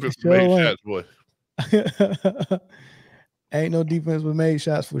 Ain't no defense for made shots, boy. Ain't no defense for made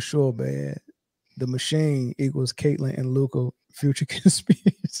shots for sure, man. The machine equals Caitlin and Luka future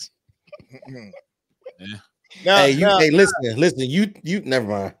conspiracy. Yeah. Hey, listen. You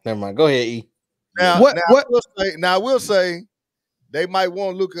never mind. Go ahead, E. Now I will say they might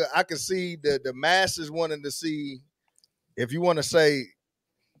want Luka. I can see the masses wanting to see, if you want to say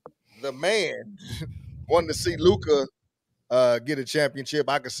the man wanting to see Luka get a championship.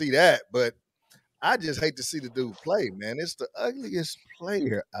 I can see that, but I just hate to see the dude play, man. It's the ugliest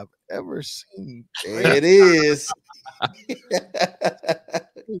player I've ever seen. It is.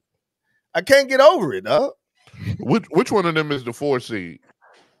 I can't get over it, dog. Which one of them is the 4 seed?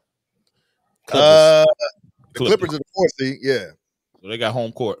 The Clippers are the 4 seed, yeah. So they got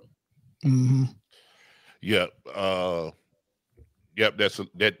home court. Mm-hmm. Yep. Yep.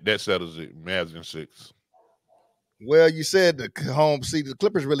 That settles it. Mavs in 6. Well, you said the home seed. The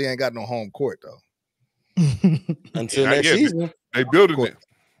Clippers really ain't got no home court though. Until next season, they building it.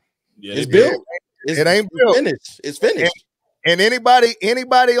 Yeah, it's built. It ain't built. Finished. It's finished. And anybody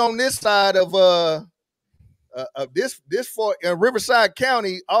on this side of this for in Riverside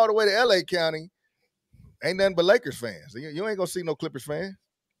County all the way to LA County ain't nothing but Lakers fans. You ain't gonna see no Clippers fans.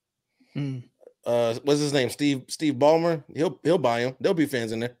 What's his name? Steve Ballmer. He'll buy him. There'll be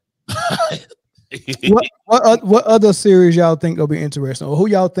fans in there. What other series y'all think will be interesting, or who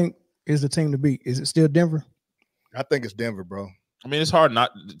y'all think is the team to beat? Is it still Denver? I think it's Denver, bro. I mean, it's hard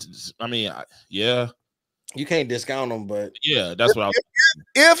not. I mean, yeah. You can't discount them, but yeah, that's what I.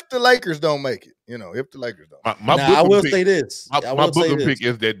 If the Lakers don't make it, if the Lakers don't. I will say this. My booking pick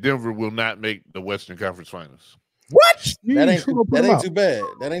is that Denver will not make the Western Conference Finals. What? That ain't too bad.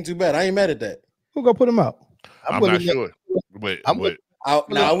 That ain't too bad. I ain't mad at that. Who gonna put him out? I'm not sure. But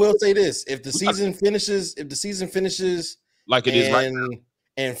I will say this: if the season finishes, like it is right now,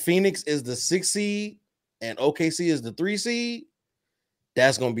 and Phoenix is the 6th seed and OKC is the 3 seed,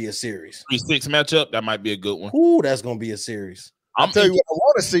 that's gonna be a series. 3-6 matchup. That might be a good one. Ooh, that's gonna be a series. I'll tell you what I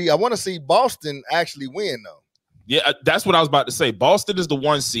want to see. I want to see Boston actually win, though. Yeah, that's what I was about to say. Boston is the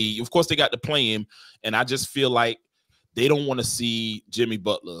 1 seed. Of course, they got to play him, and I just feel like they don't want to see Jimmy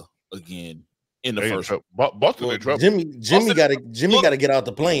Butler again in the first. Boston in trouble. Jimmy got to get out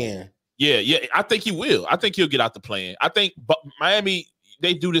the play-in. Yeah, I think he will. I think he'll get out the play-in. I think Miami,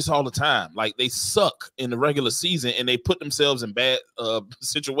 they do this all the time. Like, they suck in the regular season, and they put themselves in bad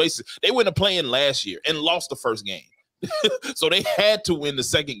situations. They went to play-in last year and lost the first game. So they had to win the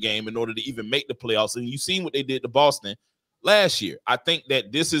second game in order to even make the playoffs. And you've seen what they did to Boston last year. I think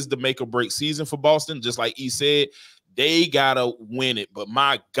that this is the make or break season for Boston. Just like he said, they gotta win it. But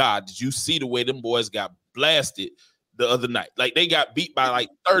my God, did you see the way them boys got blasted the other night? Like, they got beat by like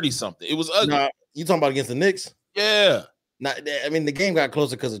 30 something. It was ugly. Nah, you talking about against the Knicks? Yeah. I mean, the game got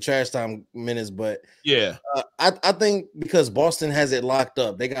closer because of trash time minutes, but yeah, I think because Boston has it locked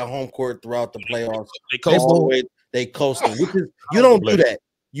up, they got home court throughout the playoffs. They coasting, which is you don't do that.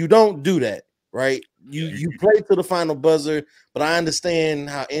 You don't do that, right? You play to the final buzzer, but I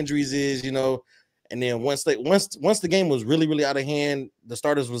understand how injuries is, And then once the game was really, really out of hand, the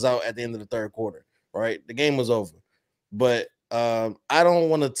starters was out at the end of the third quarter, right? The game was over. But I don't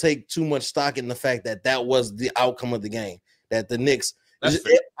want to take too much stock in the fact that was the outcome of the game. That the Knicks, I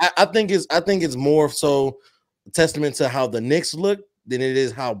think it's more so a testament to how the Knicks look than it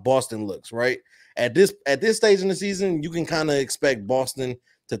is how Boston looks, right? At this stage in the season, you can kind of expect Boston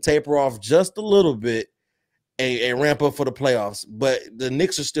to taper off just a little bit and ramp up for the playoffs. But the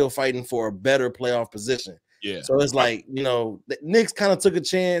Knicks are still fighting for a better playoff position. Yeah. So it's like, the Knicks kind of took a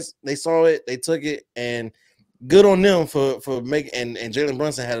chance. They saw it, they took it, and good on them for making. And Jalen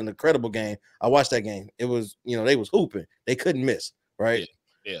Brunson had an incredible game. I watched that game. It was, they was hooping. They couldn't miss, right?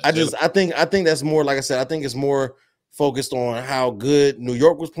 Yeah. I think that's more, like I said, I think it's more focused on how good New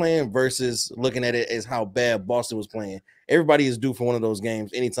York was playing versus looking at it as how bad Boston was playing. Everybody is due for one of those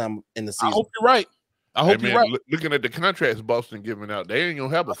games anytime in the season. I hope you're right. You're right. Looking at the contracts Boston giving out, they ain't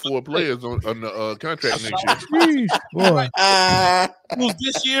gonna have 4 players on the contract next year. Boy. Lose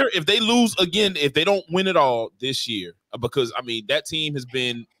this year, if they lose again, if they don't win it all this year, because I mean that team has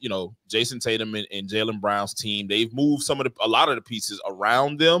been, Jason Tatum and Jaylen Brown's team. They've moved a lot of the pieces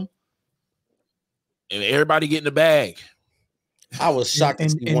around them, and everybody getting the bag. I was shocked to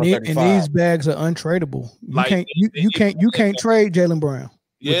see 135. And these bags are untradeable. You can't trade Jaylen Brown.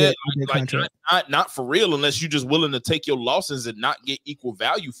 Yeah, not for real unless you're just willing to take your losses and not get equal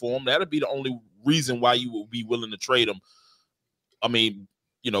value for them. That'll be the only reason why you will be willing to trade them. I mean,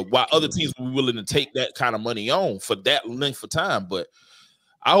 why other teams will be willing to take that kind of money on for that length of time. But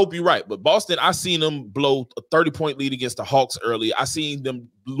I hope you're right. But Boston, I seen them blow a 30-point lead against the Hawks early. I seen them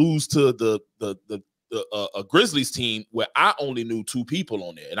lose to a Grizzlies team where I only knew 2 people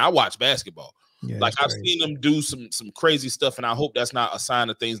on there, and I watch basketball. Yeah, like I've seen them do some crazy stuff, and I hope that's not a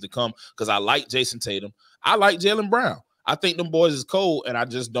sign of things to come because I like Jason Tatum. I like Jaylen Brown. I think them boys is cold, and I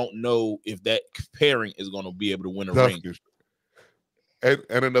just don't know if that pairing is going to be able to win a ring.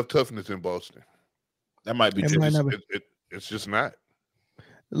 And enough toughness in Boston. That might be it's just not.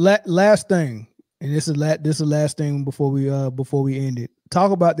 Last thing, and this is the last thing before we end it.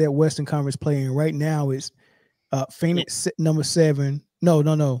 Talk about that Western Conference playing right now. It's Phoenix number 7.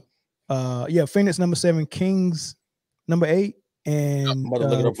 No. Phoenix number 7, Kings number 8, and I'm about to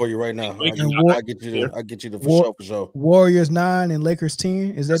look it up for you right now. I'll get you the for sure. Warriors 9 and Lakers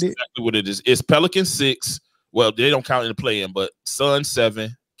 10. Is that exactly what it is? It's Pelicans 6. Well, they don't count in the play-in, but Suns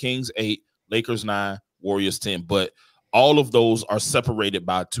 7, Kings 8, Lakers 9, Warriors 10. But all of those are separated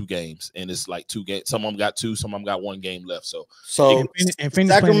by 2 games, and it's like 2 games. Some of them got 2, some of them got 1 game left. So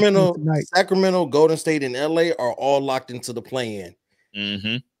Sacramento, Golden State, and LA are all locked into the play-in.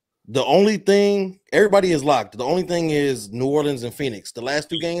 Mm-hmm. The only thing, everybody is locked. The only thing is New Orleans and Phoenix. The last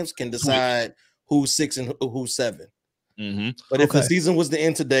 2 games can decide who's 6 and who's 7. Mm-hmm. But if the season was to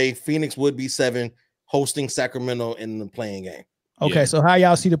end today, Phoenix would be 7, hosting Sacramento in the playing game. Okay, so how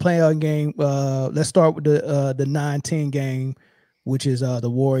y'all see the play-in game? Let's start with the 9-10 game, which is the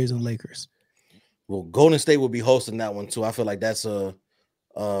Warriors and Lakers. Well, Golden State will be hosting that one too. I feel like that's a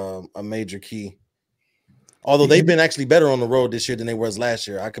major key. Although they've been actually better on the road this year than they was last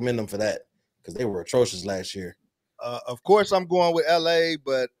year. I commend them for that. because they were atrocious last year. Of course, I'm going with LA,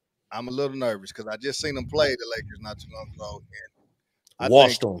 but I'm a little nervous because I just seen them play the Lakers not too long ago. And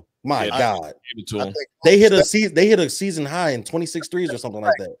Washed them. My God. They hit a season high in 26 threes or something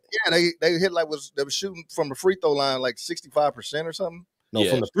like that. Yeah, they hit they were shooting from the free throw line like 65% or something. No,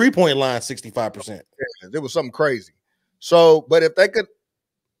 from the 3-point line, 65%. Yeah, it was something crazy. So, but if they could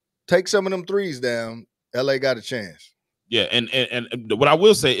take some of them threes down, LA got a chance. Yeah, and what I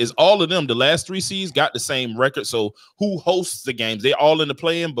will say is all of them, the last 3 seeds got the same record. So who hosts the games? They're all in the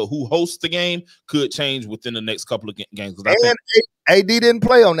play-in, but who hosts the game could change within the next couple of games. And AD didn't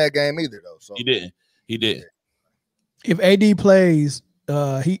play on that game either, though. So he didn't. He did. If AD plays,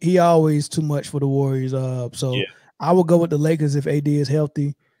 he always too much for the Warriors. So I will go with the Lakers if AD is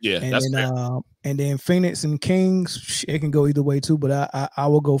healthy. Yeah, and that's then fair. And then Phoenix and Kings, it can go either way too. But I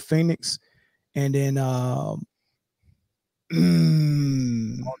will go Phoenix, and then I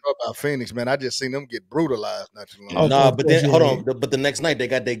don't know about Phoenix, man. I just seen them get brutalized not too long. But then hold on. But the next night they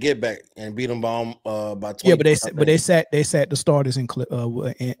got their get back and beat them by 20. Yeah, but they sat the starters and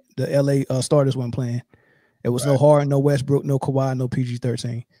the LA starters weren't playing. There was no Harden, no Westbrook, no Kawhi, no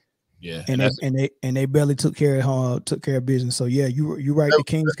PG-13. Yeah, and they barely took care of business. So yeah, you're right. The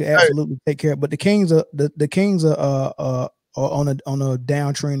Kings could absolutely take care of, but the Kings are on a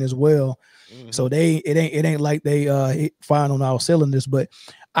downtrend as well. Mm-hmm. So it ain't like they firing on our cylinders. But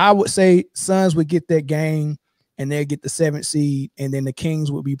I would say Suns would get that game and they'll get the 7th seed, and then the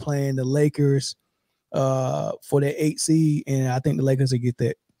Kings would be playing the Lakers for the 8th seed, and I think the Lakers will get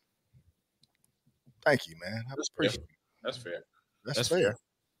that. Thank you, man. That's fair. That's fair.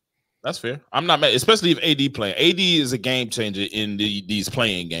 That's fair. I'm not mad, especially if AD playing. AD is a game changer in these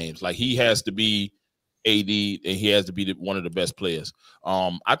playing games. Like, he has to be AD, and he has to be one of the best players.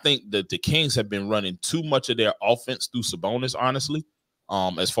 I think that the Kings have been running too much of their offense through Sabonis, honestly,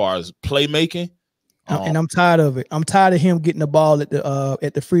 as far as playmaking. And I'm tired of it. I'm tired of him getting the ball at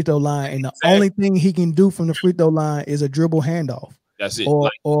the free throw line, and the only thing he can do from the free throw line is a dribble handoff. That's it. Or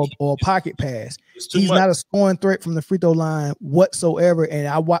a pocket pass. He's not a scoring threat from the free throw line whatsoever. And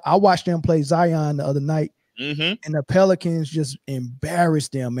I watched them play Zion the other night, and the Pelicans just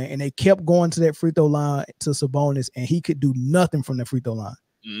embarrassed them, man. And they kept going to that free throw line to Sabonis, and he could do nothing from the free throw line.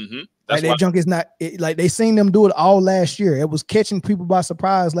 Like, that junk is not like they seen them do it all last year. It was catching people by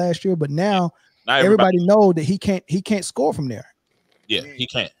surprise last year, but now everybody know that he can't score from there. Yeah, he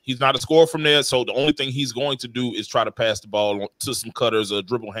can't. He's not a scorer from there. So the only thing he's going to do is try to pass the ball to some cutters or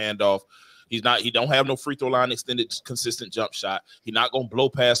dribble handoff. He don't have no free throw line extended consistent jump shot. He's not going to blow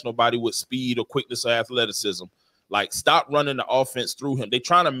past nobody with speed or quickness or athleticism. Like, stop running the offense through him. They're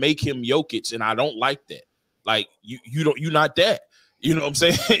trying to make him Jokic, and I don't like that. Like, you're not that. You know what I'm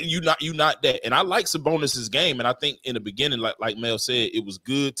saying? you're not that. And I like Sabonis's game, and I think in the beginning, like Mel said, it was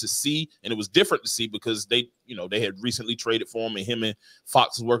good to see, and it was different to see because they had recently traded for him, and him and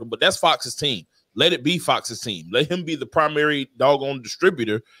Fox was working. But that's Fox's team. Let it be Fox's team. Let him be the primary doggone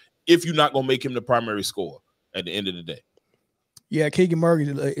distributor if you're not gonna make him the primary scorer at the end of the day. Yeah, Keegan Murray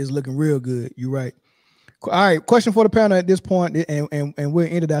is looking real good. You're right. All right, question for the panel at this point, and we'll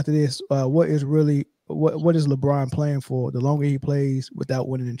end it after this. What is LeBron playing for? The longer he plays without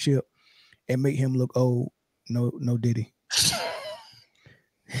winning the chip, and make him look old. No Diddy.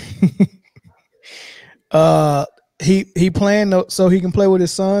 He playing so he can play with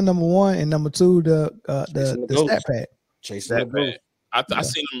his son, number one, and number two, the stat pad. Chasing the ghost. I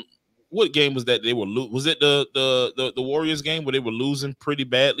seen him. What game was that they were losing? Was it the Warriors game where they were losing pretty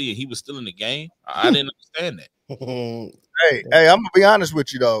badly and he was still in the game? I didn't understand that. Hey, I'm gonna be honest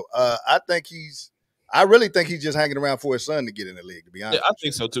with you though. I really think he's just hanging around for his son to get in the league, to be honest. Yeah, I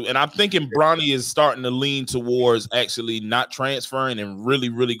think so too. And I'm thinking Bronny is starting to lean towards actually not transferring and really,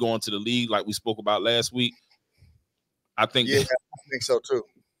 really going to the league like we spoke about last week. I think I think so too.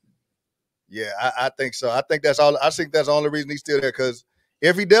 Yeah, I think so. I think that's all. I think that's the only reason he's still there, because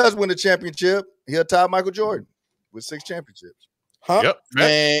if he does win the championship, he'll tie Michael Jordan with 6 championships. Huh? Yep.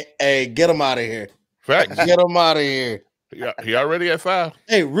 Man, hey, get him out of here. Fact. Get him out of here. Yeah, he already at 5.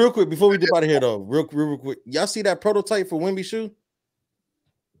 Hey, real quick, before we dip out of here, though, real quick, y'all see that prototype for Wemby shoe?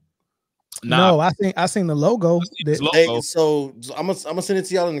 No, I seen the logo. So I'm gonna send it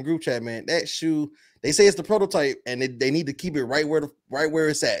to y'all in the group chat, man. That shoe, they say it's the prototype, and they need to keep it right where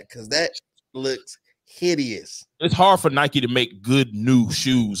it's at, because that looks hideous. It's hard for Nike to make good new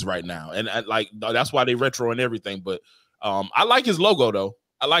shoes right now, and like that's why they retro and everything. But I like his logo though.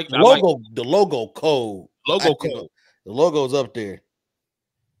 I like the logo. The logo code. The logo's up there.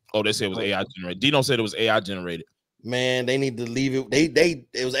 Oh, they said it was AI generated. Dino said it was AI generated. Man, they need to leave it.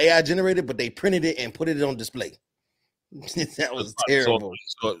 It was AI generated, but they printed it and put it on display. That was terrible.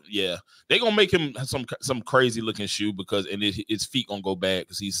 So yeah, they gonna make him some crazy looking shoe because his feet gonna go bad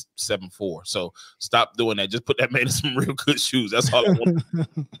because he's 7'4". So stop doing that. Just put that man in some real good shoes. That's all I want.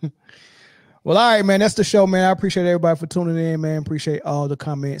 Well, all right, man. That's the show, man. I appreciate everybody for tuning in, man. Appreciate all the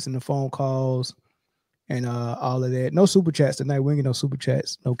comments and the phone calls and all of that. No super chats tonight. We ain't get no super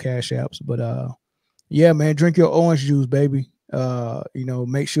chats, no cash apps. But yeah, man, drink your orange juice, baby.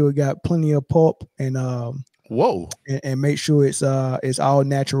 Make sure it got plenty of pulp and and make sure it's all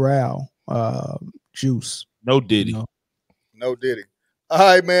natural juice. No Diddy. No Diddy. All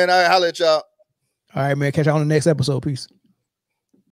right, man. I'll holler at y'all. All right, man. Catch y'all on the next episode. Peace.